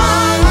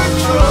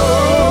control.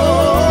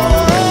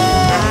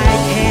 I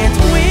can't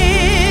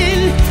win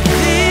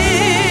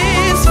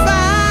this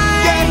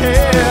fight,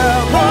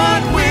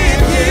 but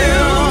with you,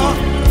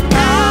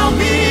 I'll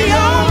be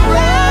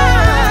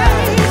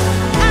alright.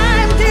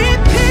 I'm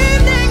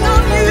depending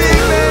on you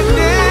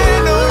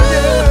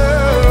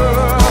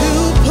to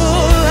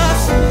pull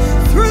us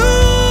through.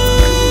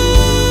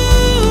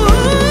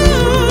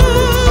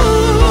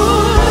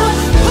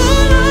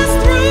 Pull us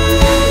through.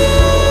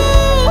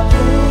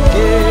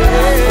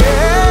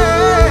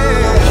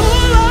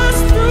 Pull us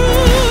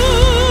through.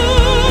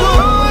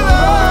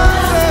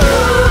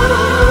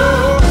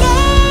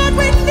 Lord,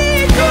 we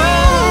need you.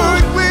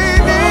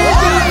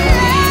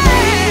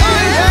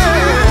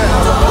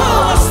 To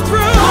pull us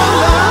through.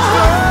 Pull us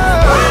through.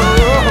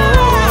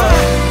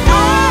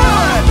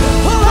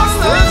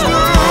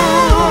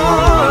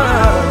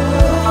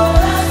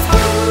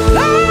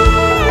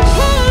 Lord,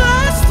 pull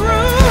us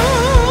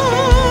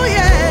through.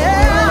 Yeah.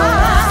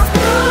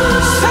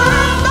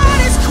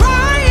 Somebody's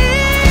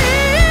crying.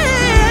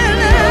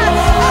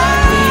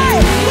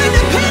 We're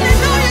depending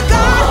on you,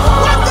 God.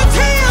 Wipe the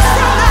tears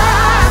from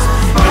us.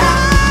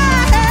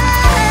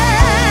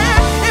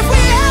 If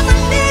we ever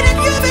needed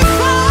you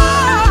before,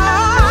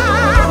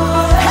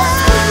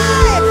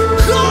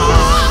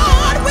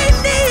 God, we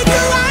need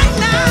you right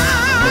now.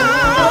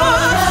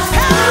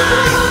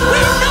 We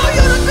know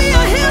you to be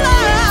a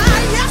healer.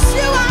 Yes,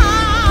 you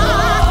are.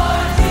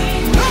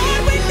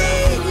 Lord, we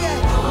need you.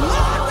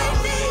 Lord, we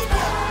need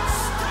you.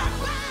 Stop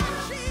by,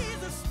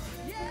 Jesus.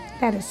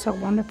 That is so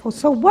wonderful.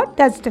 So, what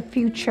does the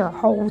future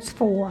holds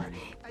for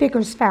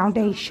Figures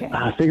Foundation?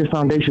 Figures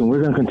Foundation,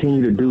 we're going to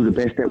continue to do the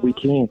best that we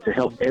can to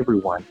help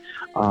everyone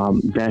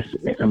that's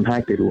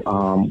impacted.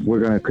 We're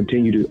going to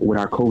continue with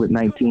our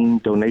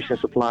COVID-19 donation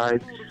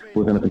supplies.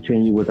 We're going to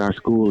continue with our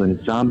school in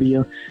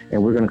Zambia,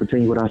 and we're going to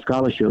continue with our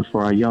scholarships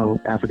for our young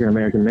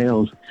African-American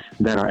males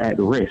that are at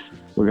risk.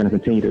 We're going to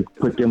continue to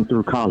put them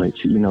through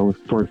college,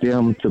 for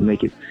them to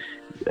make it,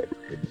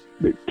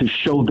 to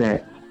show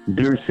that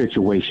their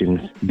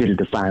situations didn't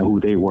define who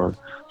they were.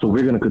 So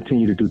we're going to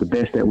continue to do the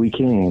best that we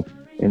can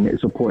and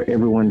support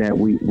everyone that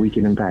we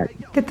can impact.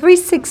 The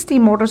 360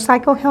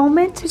 motorcycle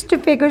helmet, Mr.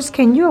 Figures,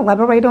 can you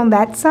elaborate on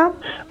that some?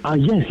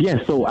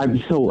 Yes.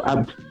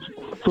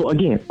 So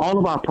again, all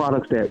of our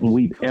products that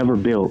we've ever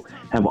built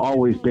have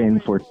always been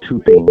for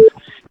two things: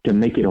 to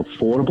make it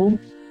affordable,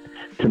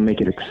 to make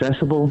it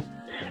accessible,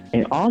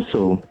 and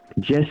also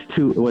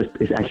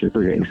it's actually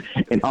three things,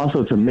 and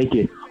also to make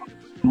it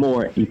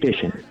more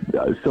efficient.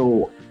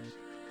 So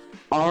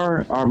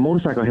Our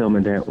motorcycle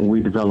helmet that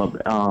we developed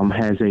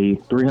has a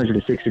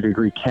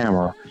 360-degree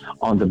camera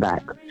on the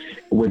back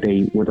with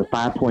a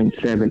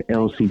 5.7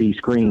 LCD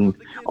screen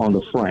on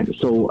the front.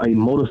 So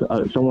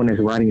someone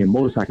that's riding a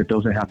motorcycle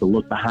doesn't have to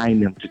look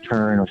behind them to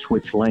turn or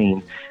switch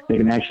lane. They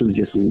can actually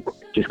just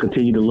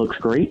continue to look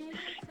straight,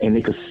 and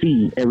they can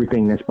see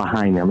everything that's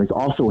behind them. It's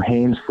also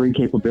hands-free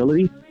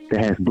capability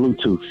that has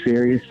Bluetooth,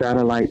 Sirius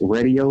satellite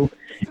radio,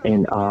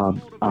 and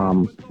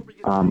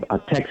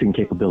texting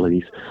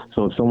capabilities.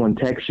 So if someone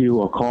texts you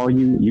or call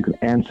you, you can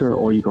answer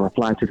or you can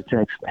reply to the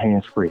text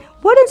hands-free.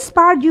 What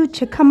inspired you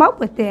to come up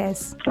with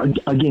this?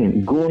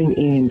 Again, going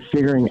in,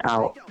 figuring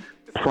out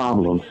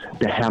problems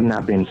that have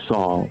not been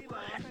solved,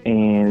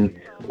 and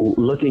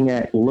looking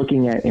at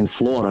in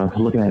Florida,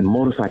 looking at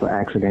motorcycle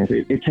accidents,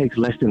 it takes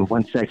less than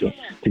 1 second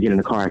to get in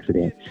a car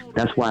accident.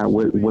 That's why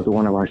with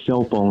one of our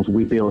cell phones,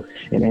 we built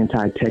an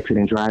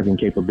anti-texting driving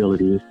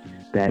capability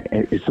that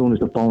as soon as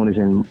the phone is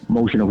in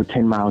motion over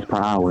 10 miles per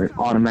hour, it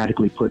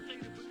automatically puts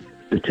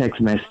the text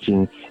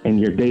messaging and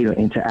your data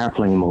into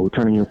airplane mode,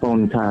 turning your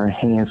phone entirely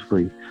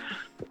hands-free.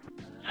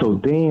 So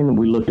then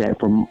we looked at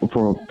for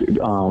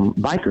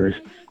bikers,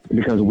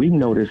 because we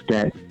noticed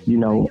that,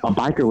 a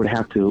biker would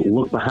have to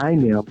look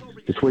behind them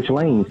to switch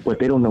lanes, but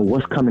they don't know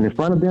what's coming in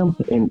front of them,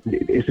 and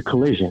it's a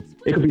collision.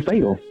 It could be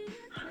fatal.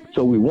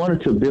 So we wanted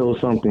to build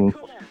something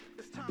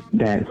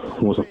that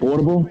was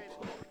affordable,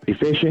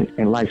 efficient,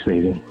 and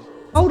life-saving.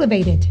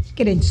 Motivated,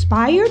 get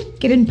inspired,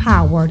 get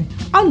empowered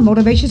on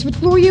Motivations with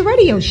Gloria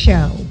radio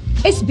show.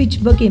 It's Beach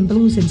Boogie and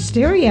Blues in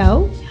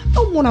stereo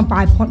on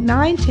 105.9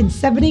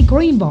 1070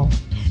 Greenville,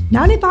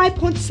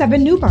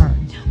 95.7 New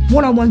Bern,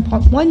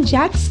 101.1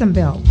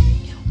 Jacksonville,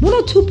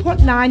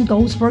 102.9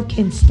 Goldsboro,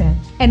 Kinston,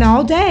 and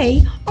all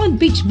day on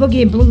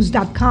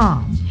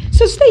beachboogieandblues.com.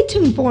 So stay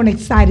tuned for an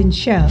exciting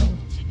show.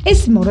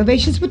 It's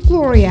Motivations with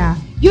Gloria,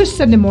 your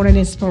Sunday morning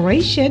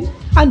inspiration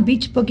on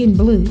Beach Boogie and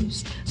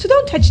Blues. So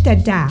don't touch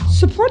that dial.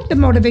 Support the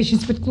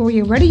Motivations with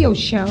Gloria radio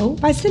show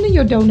by sending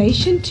your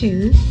donation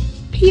to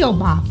P.O.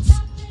 Box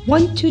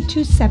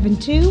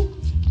 12272,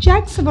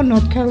 Jacksonville,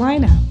 North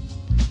Carolina,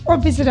 or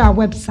visit our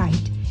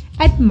website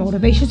at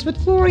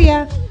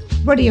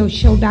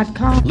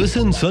motivationswithgloriaradioshow.com.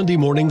 Listen Sunday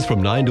mornings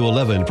from 9 to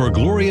 11 for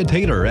Gloria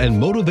Taylor and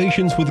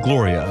Motivations with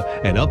Gloria,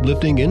 an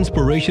uplifting,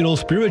 inspirational,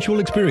 spiritual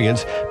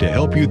experience to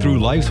help you through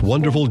life's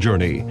wonderful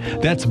journey.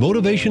 That's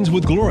Motivations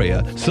with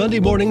Gloria, Sunday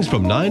mornings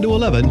from 9 to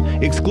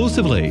 11,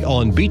 exclusively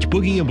on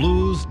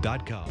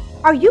beachboogieandblues.com.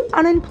 Are you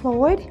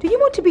unemployed? Do you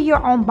want to be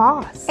your own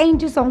boss?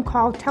 Angels On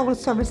Call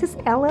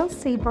Teleservices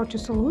LLC Virtual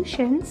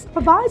Solutions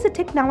provides a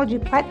technology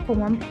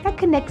platform that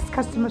connects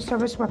customer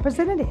service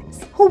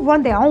representatives who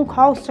run their own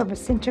call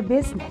service center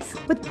business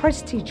with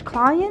prestige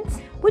clients,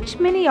 which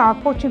many are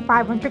Fortune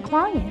 500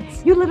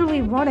 clients. You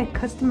literally run a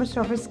customer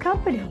service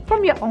company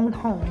from your own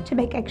home to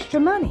make extra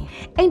money.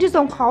 Angels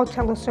On Call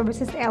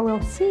Teleservices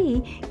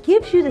LLC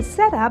gives you the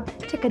setup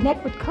to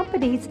connect with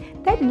companies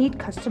that need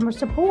customer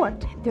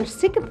support. They're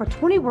seeking for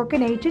 20 working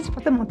agents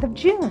for the month of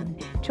June.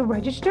 To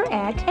register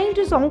at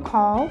Angels On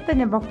Call, the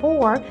number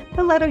 4,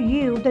 the letter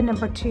U, the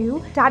number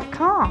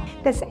 2.com.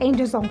 That's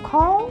Angels On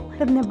Call,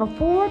 the number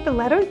 4, the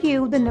letter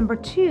U, the number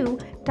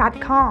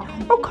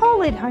 2.com. Or call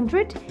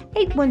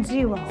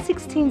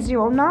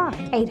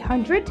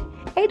 800-810-1609.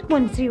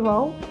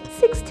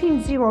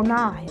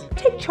 800-810-1609.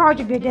 Take charge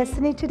of your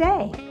destiny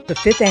today. The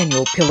 5th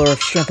Annual Pillar of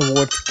Strength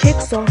Awards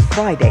kicks off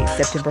Friday,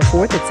 September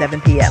 4th at 7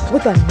 p.m.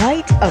 with a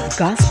night of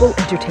gospel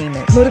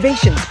entertainment.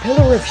 Motivations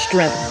Pillar of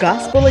Strength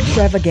Gospel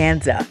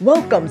Extravaganza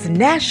welcomes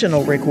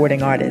national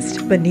recording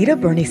artist Benita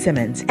Bernie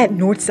Simmons at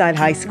Northside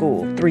High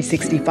School,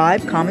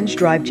 365 Commons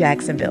Drive,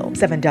 Jacksonville.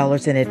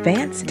 $7 in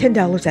advance,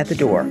 $10 at the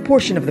door.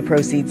 Portion of the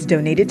proceeds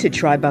donated to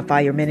Tribe by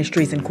Fire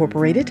Ministries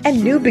Incorporated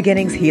and New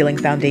Beginnings Healing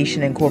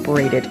Foundation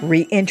Incorporated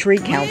Reentry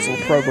Council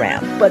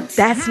Program. But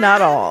that's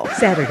not all.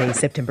 Saturday,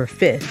 September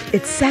 5th,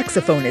 it's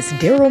saxophonist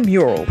Daryl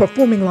Murrell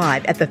performing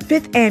live at the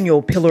 5th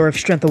Annual Pillar of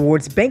Strength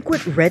Awards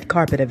Banquet Red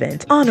Carpet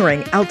event,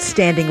 honoring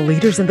outstanding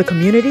leaders in the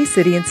community,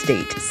 city, and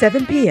state.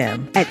 7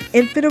 p.m. at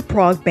Infinite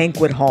Prague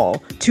Banquet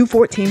Hall,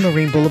 214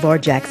 Marine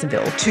Boulevard,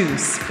 Jacksonville. 2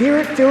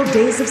 spirit-filled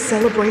days of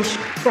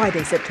celebration,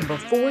 Friday, September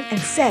 4th and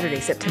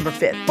Saturday, September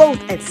 5th, both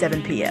at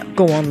 7 p.m.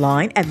 Go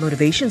online at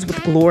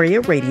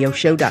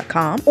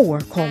motivationswithgloriaradioshow.com or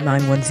call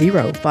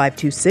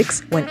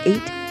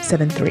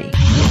 910-526-1873.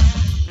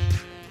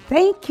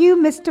 Thank you,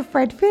 Mr.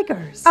 Fred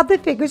Figures of the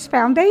Figures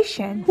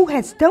Foundation, who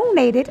has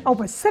donated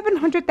over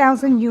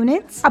 700,000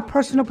 units of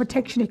personal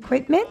protection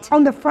equipment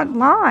on the front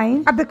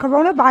line of the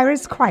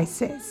coronavirus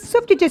crisis. So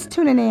if you're just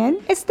tuning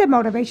in, it's the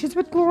Motivations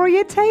with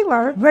Gloria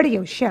Taylor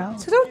radio show.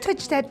 So don't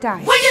touch that dial.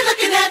 When you're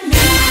looking at me,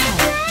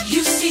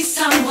 you see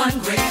someone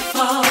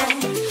grateful.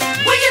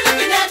 When you're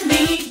looking at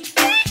me,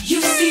 you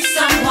see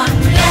someone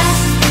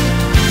blessed.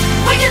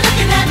 When you're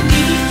looking at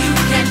me, you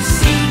can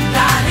see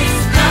God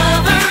is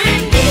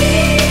covering me.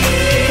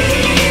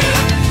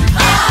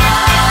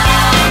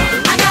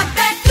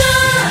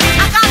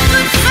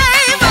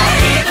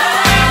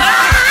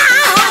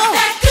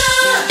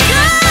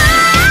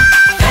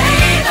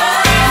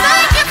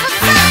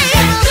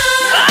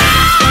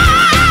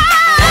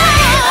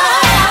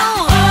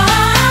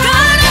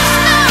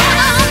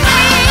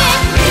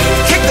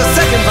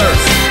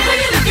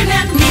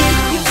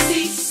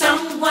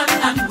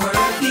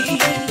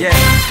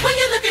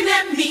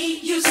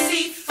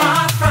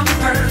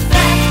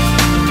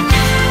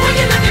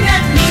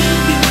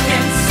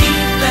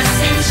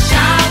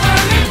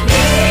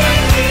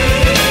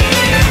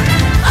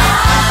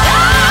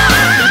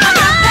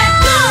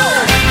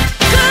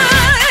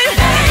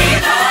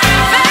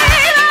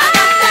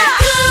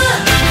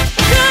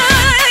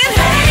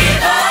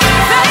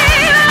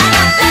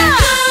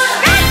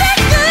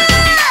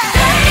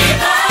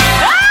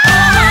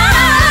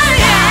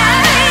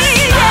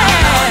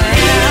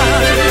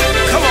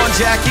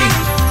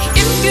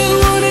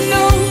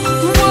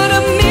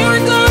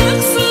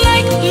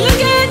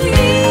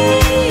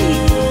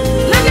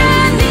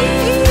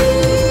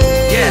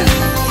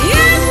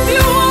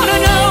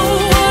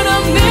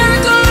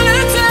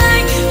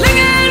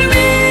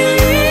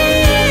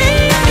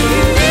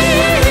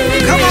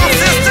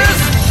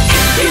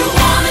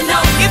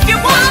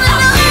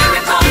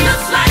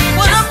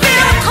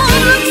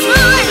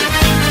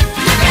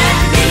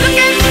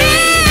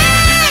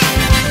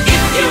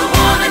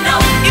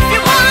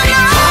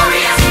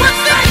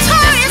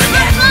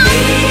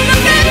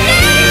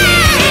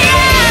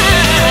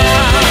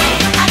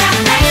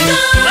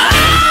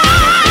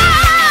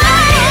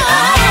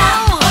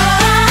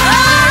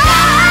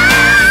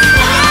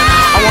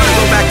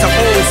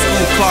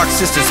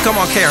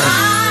 Karen.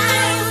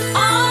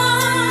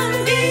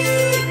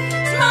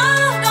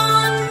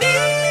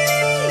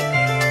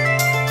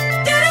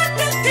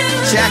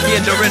 Jackie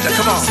and Dorinda,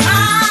 come on.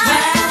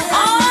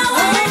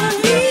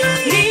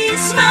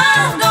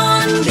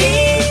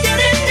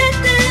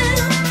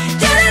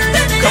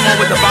 Come on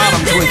with the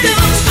bottom, Twinkie.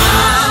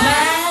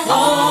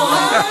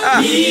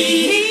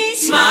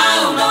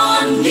 Smile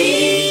on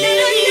me.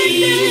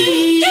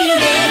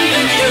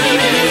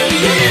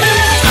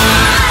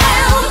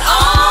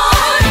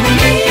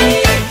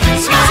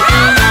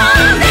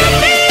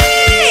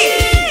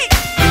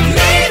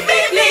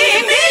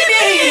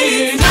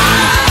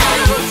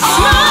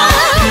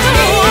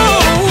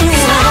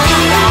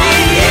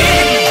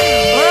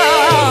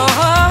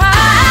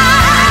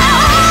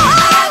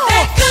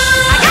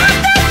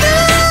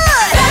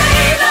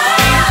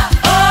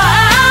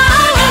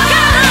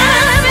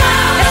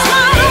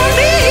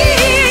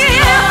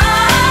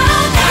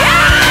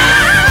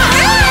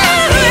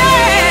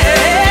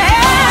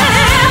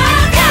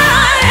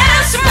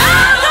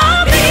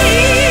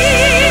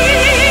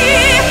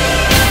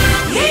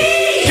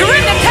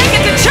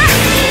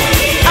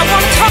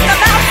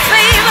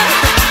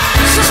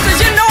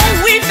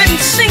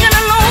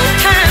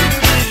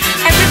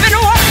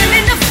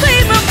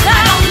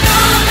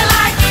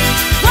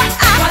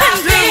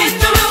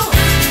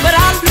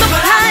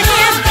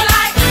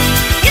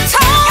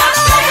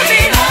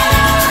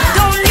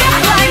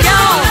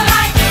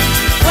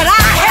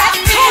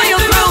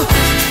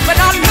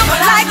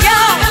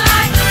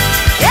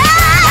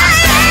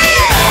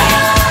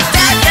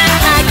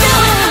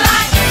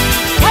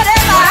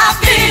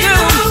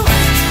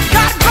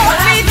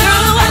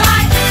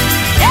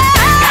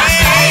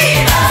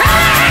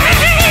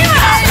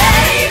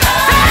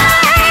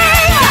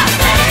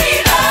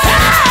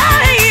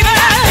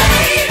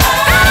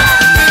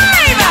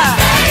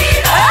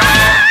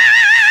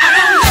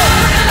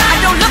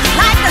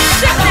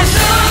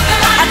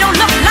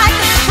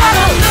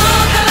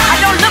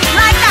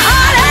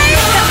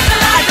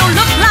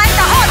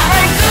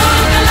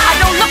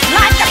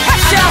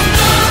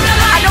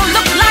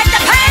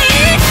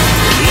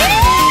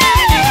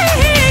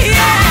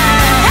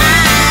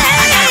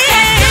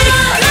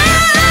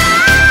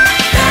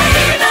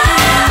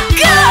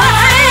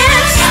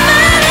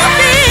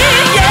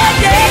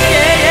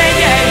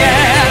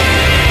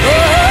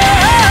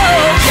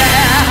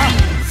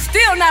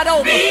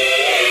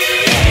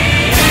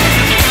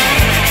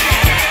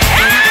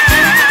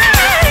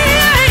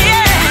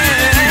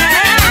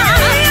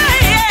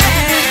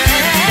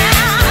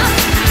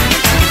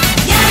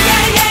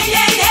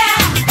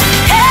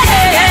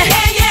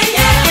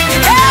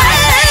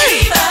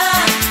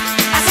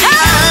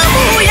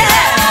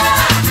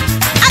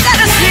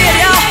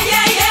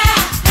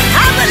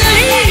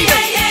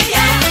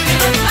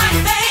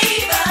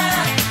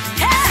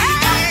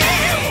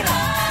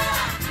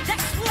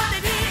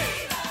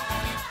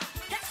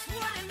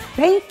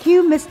 Thank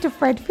you, Mr.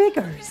 Fred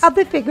Figures of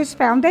the Figures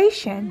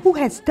Foundation, who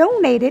has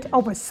donated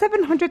over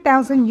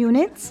 700,000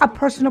 units of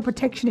personal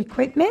protection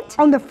equipment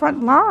on the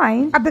front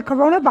line of the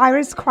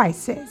coronavirus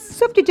crisis.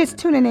 So if you're just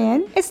tuning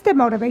in, it's the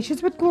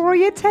Motivations with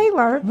Gloria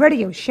Taylor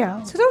radio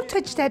show. So don't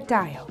touch that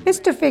dial.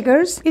 Mr.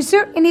 Figures, is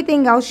there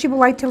anything else you would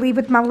like to leave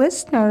with my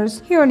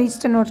listeners here in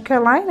Eastern North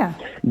Carolina?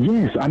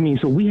 Yes, I mean,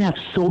 so we have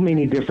so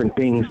many different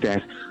things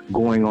that's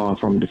going on,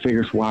 from the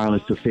Figures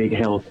Wireless to Fig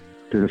Health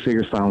to the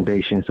Figures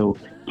Foundation. So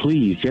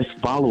please just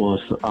follow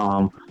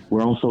us.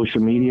 We're on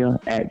social media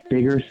at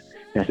Figures.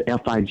 That's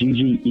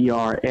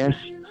Figgers,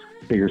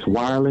 Figures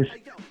Wireless,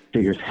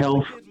 Figures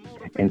Health,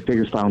 and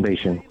Figures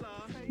Foundation.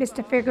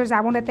 Mr. Figures,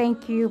 I want to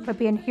thank you for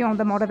being here on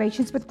the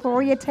Motivations with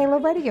Gloria Taylor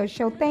radio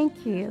show.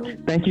 Thank you.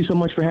 Thank you so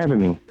much for having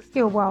me.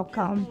 You're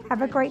welcome.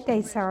 Have a great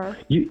day, sir.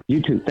 You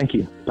too. Thank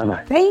you.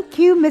 Bye-bye. Thank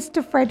you,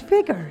 Mr. Fred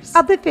Figures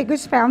of the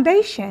Figures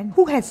Foundation,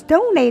 who has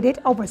donated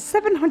over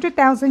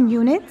 700,000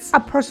 units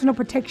of personal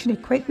protection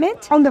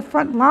equipment on the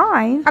front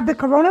line of the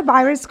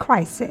coronavirus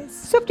crisis.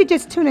 So if you're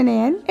just tuning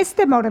in, it's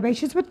the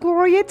Motivations with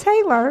Gloria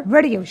Taylor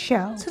radio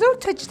show. So don't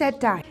touch that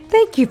dial.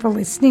 Thank you for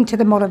listening to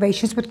the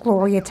Motivations with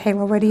Gloria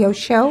Taylor radio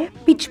show.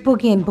 Beach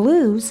Boogie and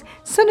Blues,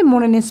 Sunday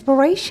morning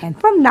inspiration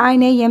from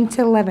 9 a.m.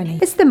 to 11 a.m.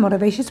 It's the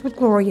Motivations with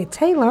Gloria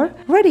Taylor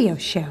radio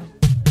show.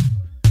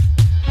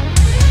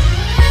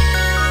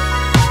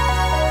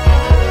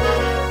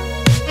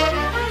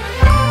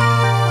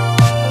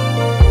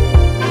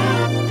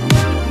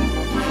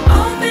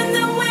 Open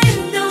the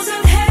windows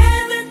of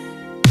heaven,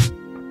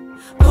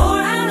 pour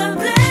out a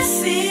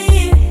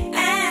blessing.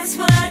 Ask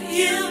what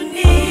you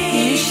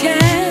need. You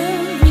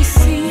shall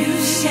receive.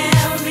 You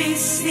shall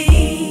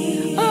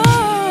receive.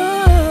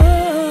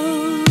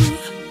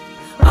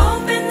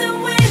 Open the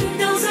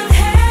windows of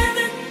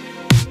heaven,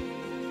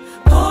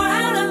 pour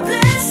out a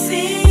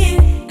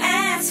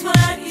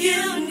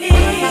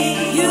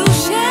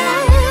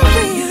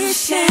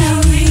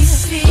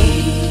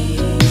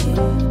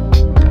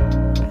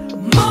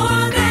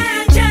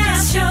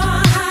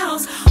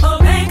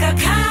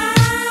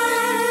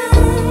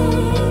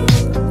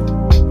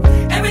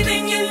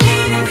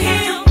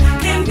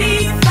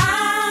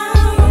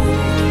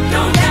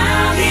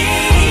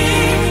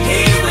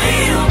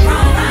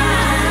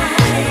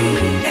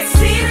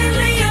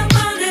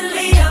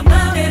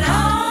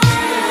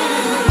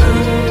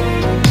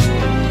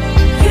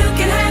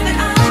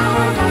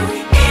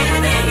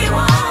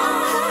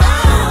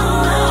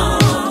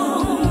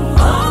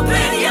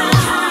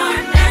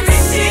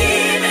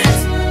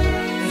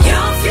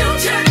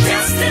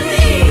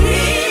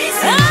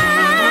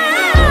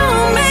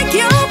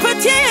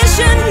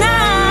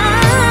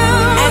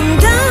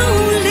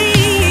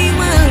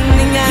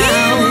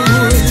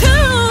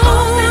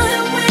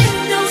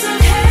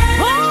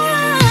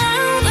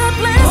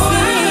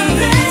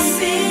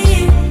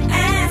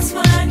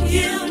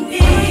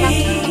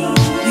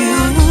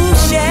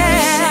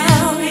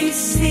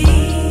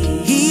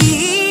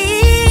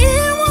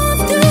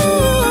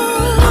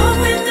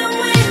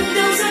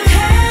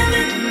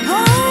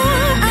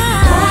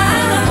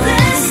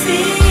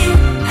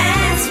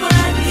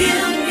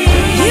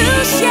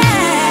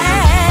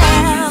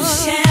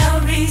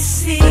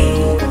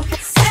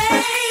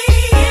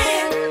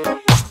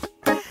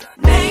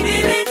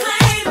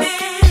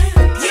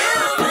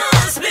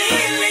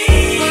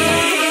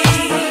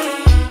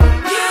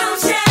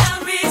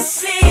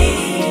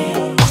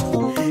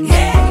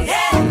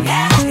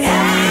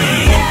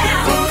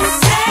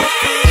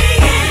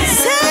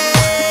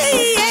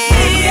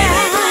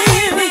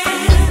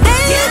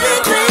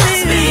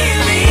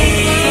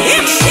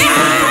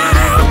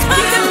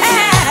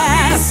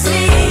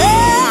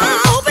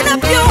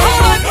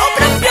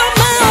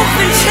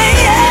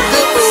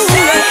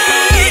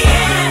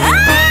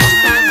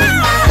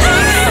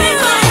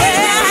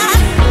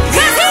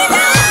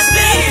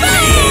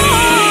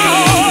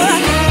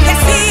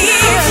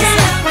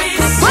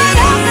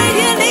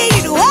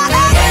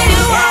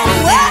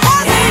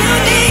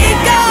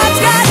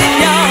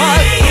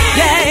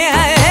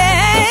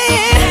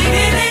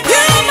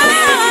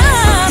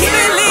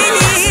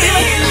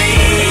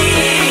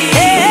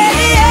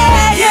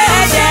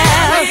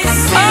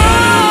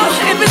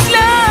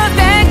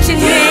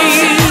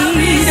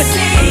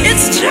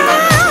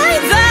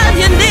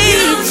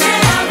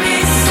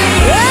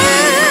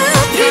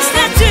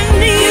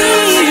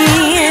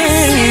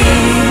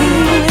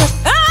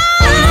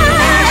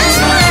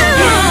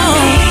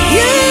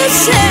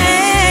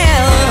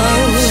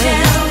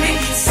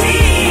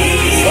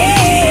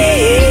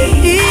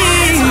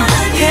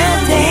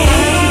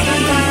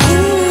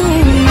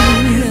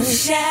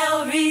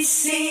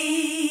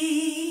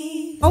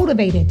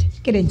elevated,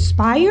 get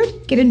inspired,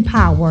 get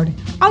empowered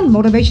on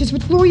Motivations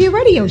with Gloria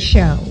radio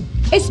show.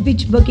 It's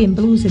Beach Boogie and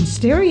Blues in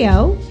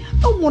stereo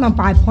on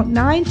 105.9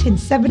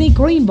 1070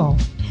 Greenville,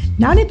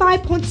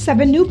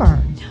 95.7 New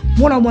Bern,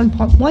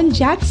 101.1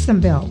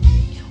 Jacksonville,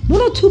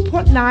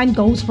 102.9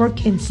 Goldsboro,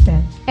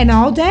 Kinston, and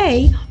all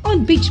day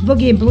on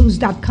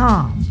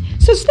beachboogieandblues.com.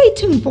 So stay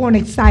tuned for an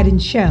exciting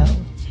show.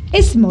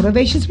 It's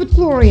Motivations with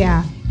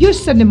Gloria, your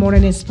Sunday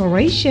morning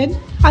inspiration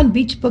on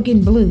Beach Boogie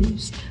and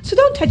Blues. So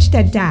don't touch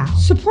that dial.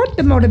 Support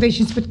the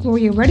Motivations with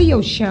Gloria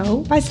radio show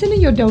by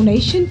sending your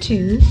donation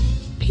to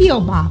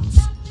P.O. Box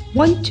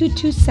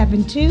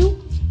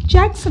 12272,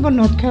 Jacksonville,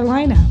 North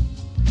Carolina,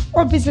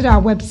 or visit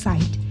our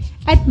website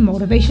at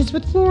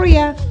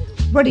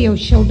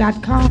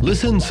motivationswithgloriaradioshow.com.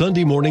 Listen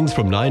Sunday mornings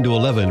from 9 to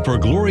 11 for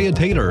Gloria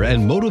Taylor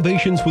and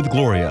Motivations with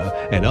Gloria,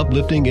 an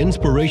uplifting,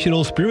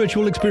 inspirational,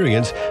 spiritual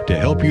experience to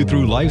help you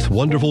through life's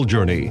wonderful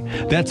journey.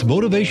 That's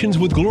Motivations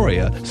with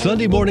Gloria,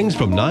 Sunday mornings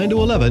from 9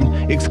 to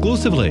 11,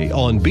 exclusively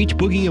on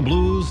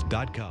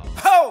beachboogieandblues.com.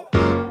 Ho!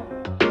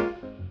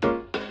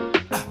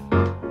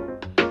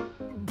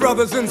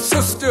 Brothers and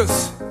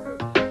sisters,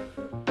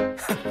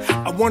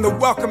 I want to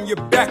welcome you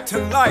back to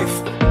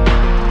life.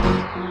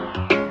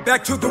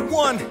 Back to the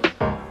one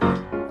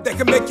that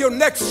can make your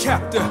next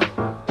chapter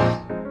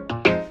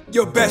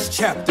your best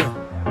chapter.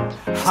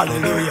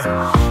 Hallelujah.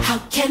 How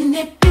can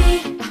it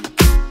be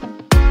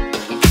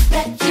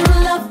that you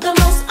love the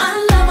most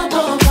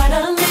unlovable part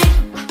of me?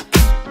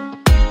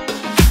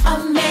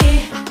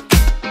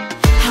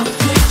 How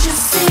could you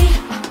see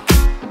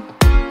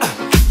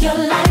your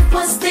life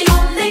was the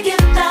only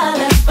gift I'll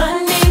ever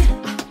need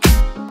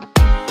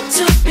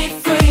to be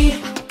free?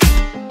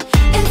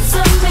 It's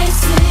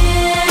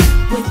amazing.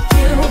 With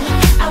you,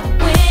 I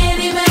win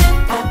even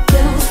if I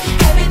lose.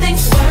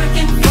 Everything's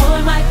working for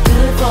my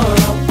good for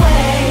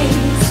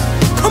always.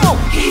 Come on.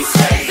 He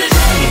saves the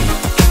day.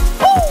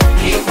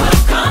 He will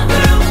come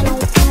through.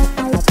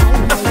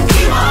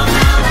 He won't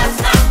now, that's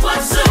not what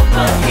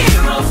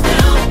superheroes do.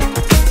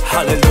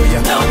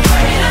 Hallelujah. No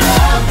greater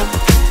love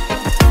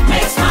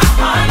makes my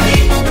heart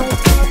beat.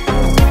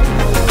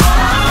 All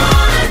I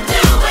wanna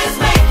do is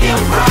make you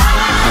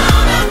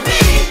proud of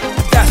me.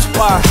 That's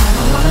why. I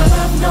don't wanna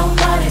love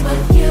nobody but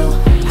you.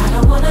 I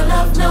don't wanna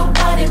love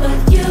nobody but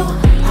you.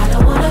 I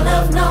don't wanna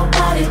love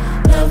nobody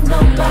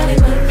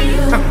but you.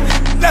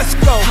 Let's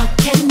go. How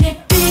can it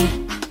be?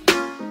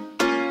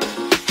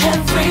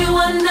 Every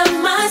one of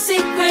my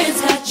secrets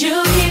that you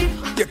keep,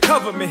 You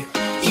cover me.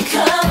 you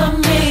cover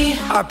me.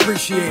 I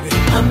appreciate it.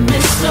 A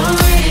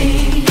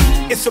mystery.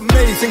 It's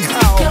amazing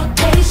how Your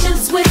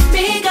patience with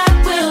me, God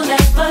will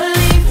never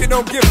leave. you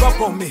don't give up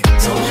on me.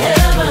 Don't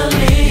ever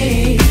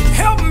leave.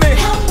 Help me.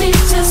 Help me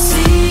to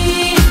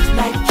see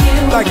like you.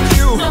 Like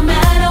you. No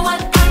matter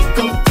what I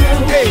go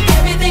through, Hey.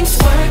 everything's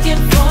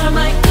working for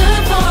my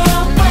good for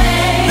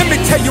always. Let me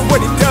tell you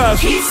what he does.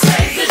 He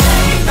saves the day.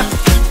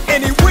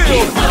 And he He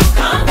will. will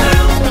come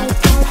through.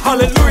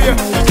 Hallelujah.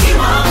 He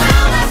won't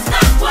now, that's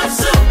not what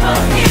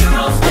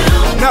superheroes do.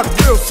 Not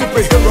real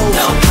superheroes.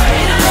 No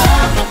greater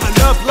love A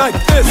love like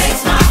this.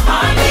 makes my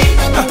heart beat.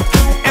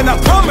 And I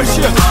promise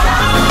you, All I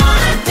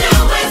wanna do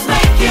is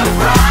make you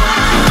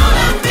proud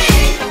of me.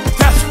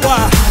 that's why.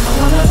 I don't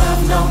wanna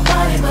love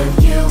nobody but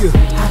you.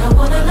 I don't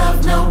wanna love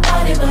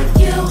nobody but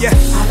you. Yes.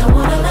 I don't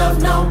wanna love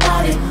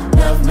nobody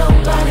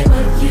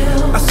but you.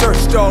 I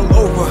searched all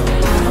over. I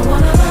don't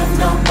wanna love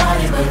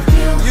nobody but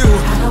you. You.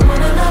 I don't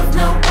wanna love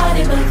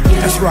nobody but you.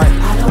 That's right.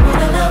 I don't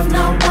wanna love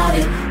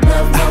nobody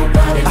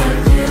but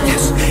you.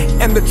 Yes.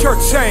 And the church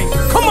sang,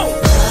 come on.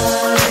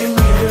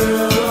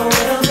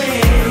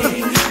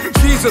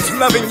 Jesus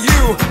loving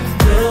you.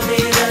 Will be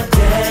the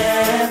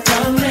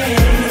death of me.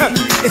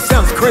 It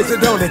sounds crazy,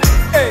 don't it?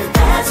 Hey,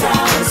 That's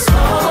how it's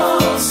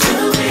supposed to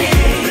be.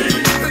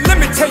 let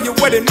me tell you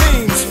what it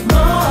means.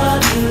 More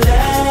than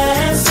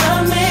less of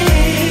me.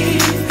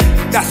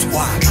 That's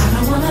why. I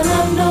don't wanna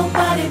love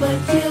nobody but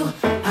you.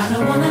 I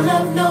don't wanna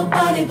love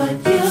nobody but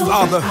you.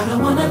 Father. I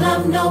don't wanna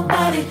love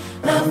nobody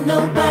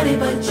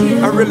but you.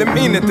 I really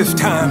mean it this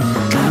time. I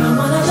don't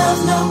wanna love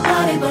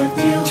nobody but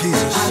you.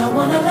 Jesus. I don't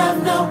wanna love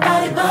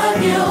nobody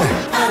but you.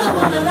 I don't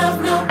wanna love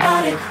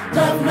nobody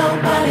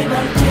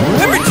but you.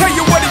 Let me tell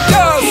you what he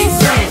does. He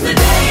saves the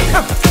day.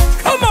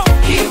 Come on.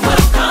 He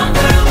will come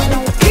through.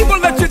 He will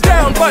let you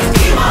down, but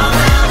He won't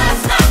now,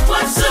 that's not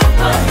what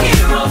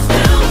superheroes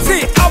do.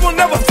 see, I will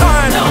never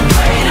find No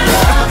greater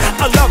love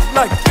a love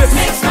like this.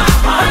 makes my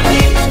heart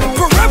beat.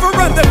 Forever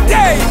and the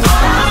day. All I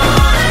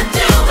wanna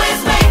do is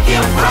make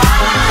you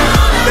proud of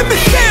Let me me.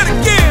 say it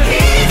again. He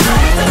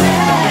saves the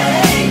day.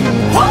 He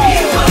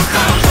will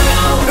come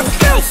through. It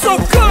feels so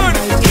good.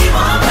 He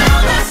won't now,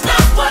 that's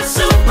not what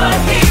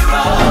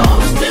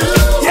superheroes do.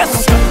 Yes,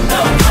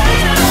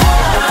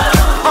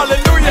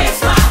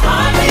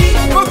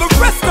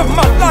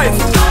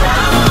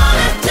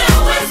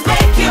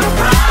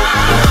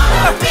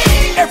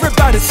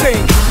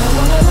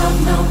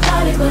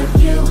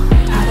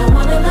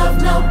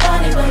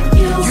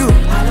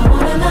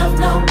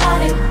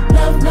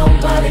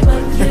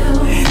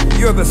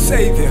 the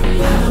Savior. I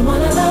don't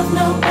wanna love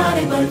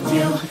nobody but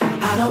you.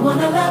 I don't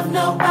wanna love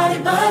nobody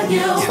but you.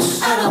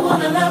 Yes. I don't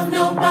wanna love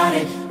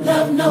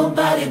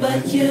nobody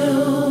but you.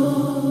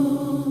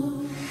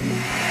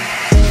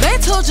 They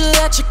told you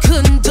that you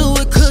couldn't do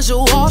it cause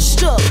you're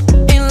washed up.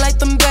 Ain't like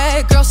them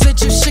bad girls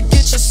said you should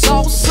get your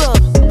sauce up.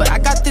 But I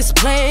got this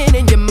plan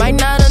and you might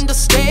not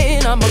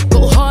understand. I'ma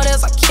go hard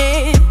as I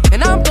can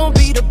and I'm gonna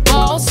be the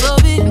boss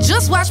of it.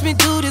 Just watch me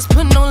do this,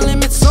 put no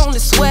limits, only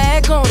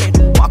swag on it.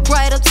 Walk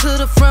right up to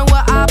the front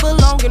where I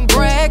belong and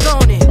brag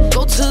on it.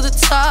 Go to the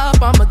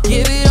top, I'ma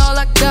give it all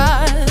I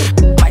got.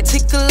 Might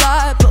take a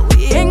lot, but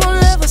we ain't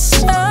gon' ever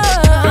stop.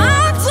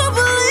 I do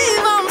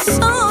believe I'm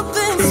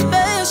something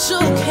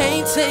special.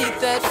 Can't take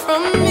that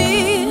from me.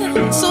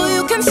 So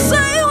you can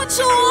say what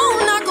you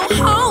want, I go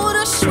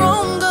harder,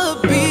 stronger,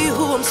 be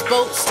who I'm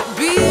supposed to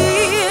be.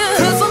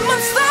 Cause I'm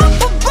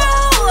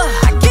unstoppable,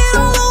 I get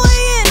all the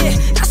way in it.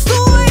 That's the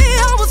way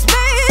I was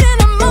made and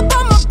I'm up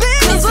on my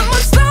business. Cause I'm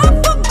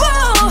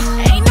unstoppable,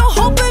 ain't no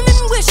hoping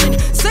and wishing.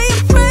 Say a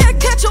prayer,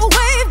 catch a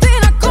wave,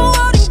 then I go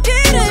out and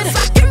get it. Cause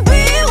I can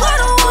be what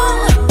I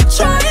want,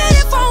 try it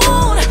if I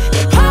want.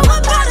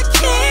 Empowered by the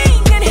King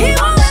and he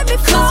won't let me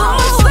fall.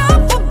 Cause I'm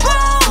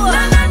unstoppable,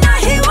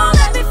 nah, he won't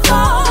let me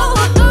fall.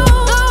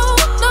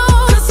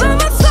 Cause I'm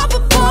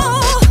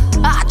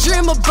unstoppable, I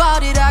dream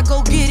about it, I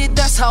go get it,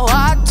 that's how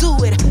I do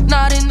it.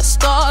 Not in the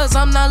stars,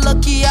 I'm not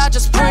lucky, I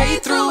just pray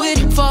through it.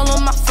 Fall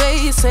on my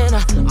face and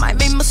I might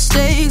make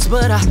mistakes,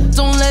 but I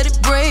don't let it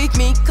break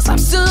me, cause I'm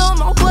still on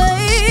my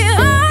way.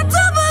 I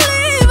do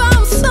believe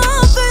I'm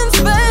something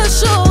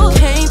special.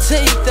 Can't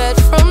take that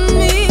from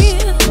me.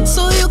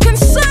 So you can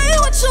say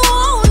what you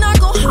want, I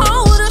go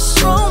harder,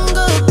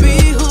 stronger,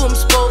 be who I'm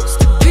supposed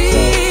to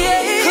be.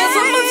 Cause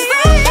I'm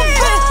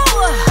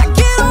unstoppable, I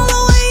get all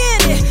the way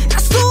in it.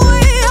 That's the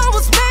way I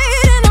was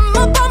made and I'm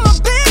up on my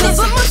business. Cause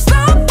I'm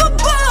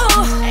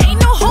unstoppable, ain't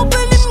no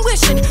hoping and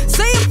wishing.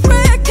 Say a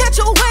prayer, catch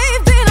a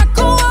wave, then I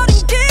go out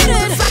and get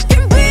it. Cause I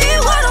can be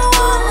what I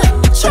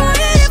want, try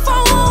it if I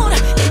want.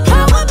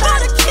 Empowered by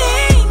the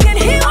King and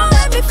he won't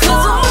let me fall.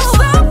 Cause I'm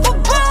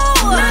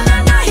unstoppable,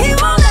 nah, he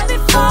won't let me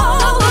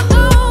fall.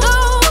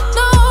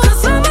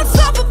 Cause I'm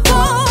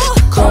unstoppable.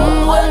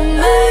 Come what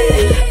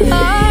may, I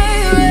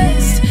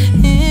rest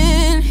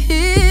in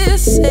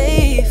his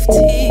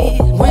safety.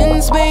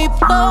 Winds may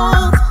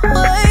blow,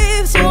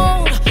 waves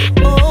won't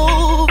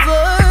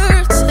overtake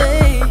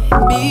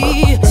me.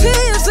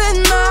 Tears in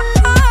my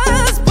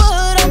eyes,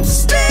 but I'm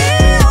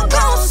still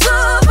gon'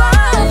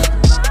 survive.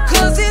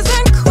 Cause he's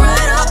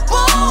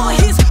incredible,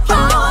 he's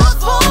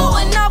powerful,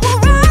 and I will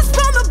rise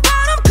from the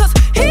bottom cause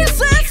he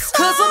said so.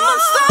 Cause I'm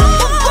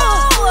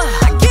unstoppable,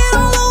 I get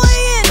all the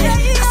way in it.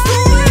 That's the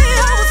way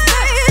I was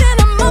made and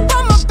I'm up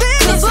on my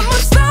business. Cause I'm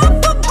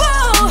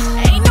unstoppable,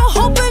 ain't no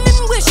hoping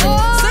and wishing.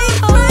 Say a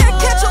prayer,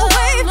 catch a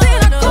wave, then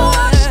I go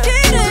out and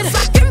get it. Cause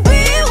I can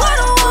be what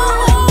I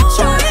want,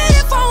 try it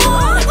if I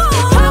want.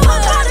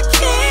 Empowered by the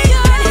King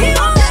and he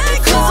won't let me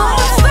go. Cause I'm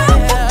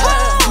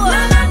unstoppable,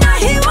 nah,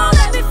 he won't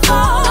let me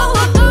fall.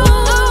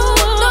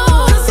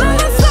 Cause I'm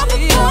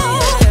unstoppable,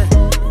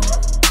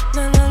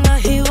 nah,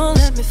 he won't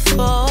let me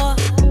fall.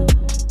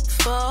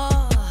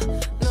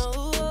 No.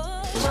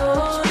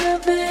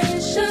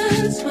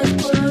 Motivations with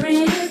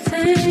Gloria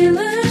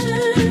Taylor.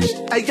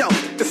 Hey yo,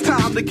 it's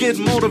time to get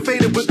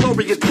motivated with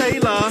Gloria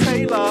Taylor.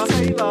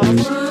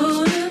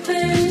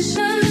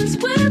 Motivations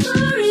with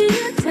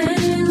Gloria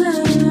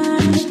Taylor.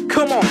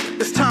 Come on,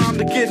 it's time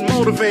to get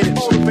motivated.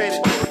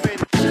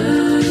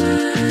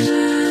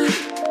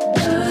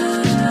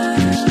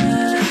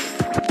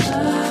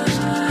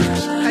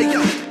 Hey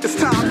yo, it's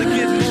time to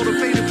get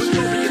motivated with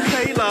Gloria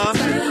Taylor.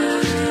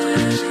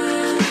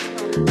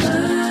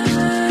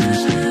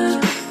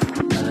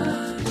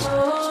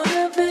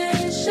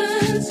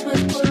 Motivations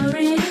with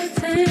Gloria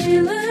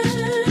Taylor.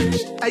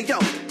 Hey yo,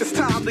 it's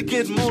time to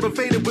get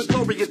motivated with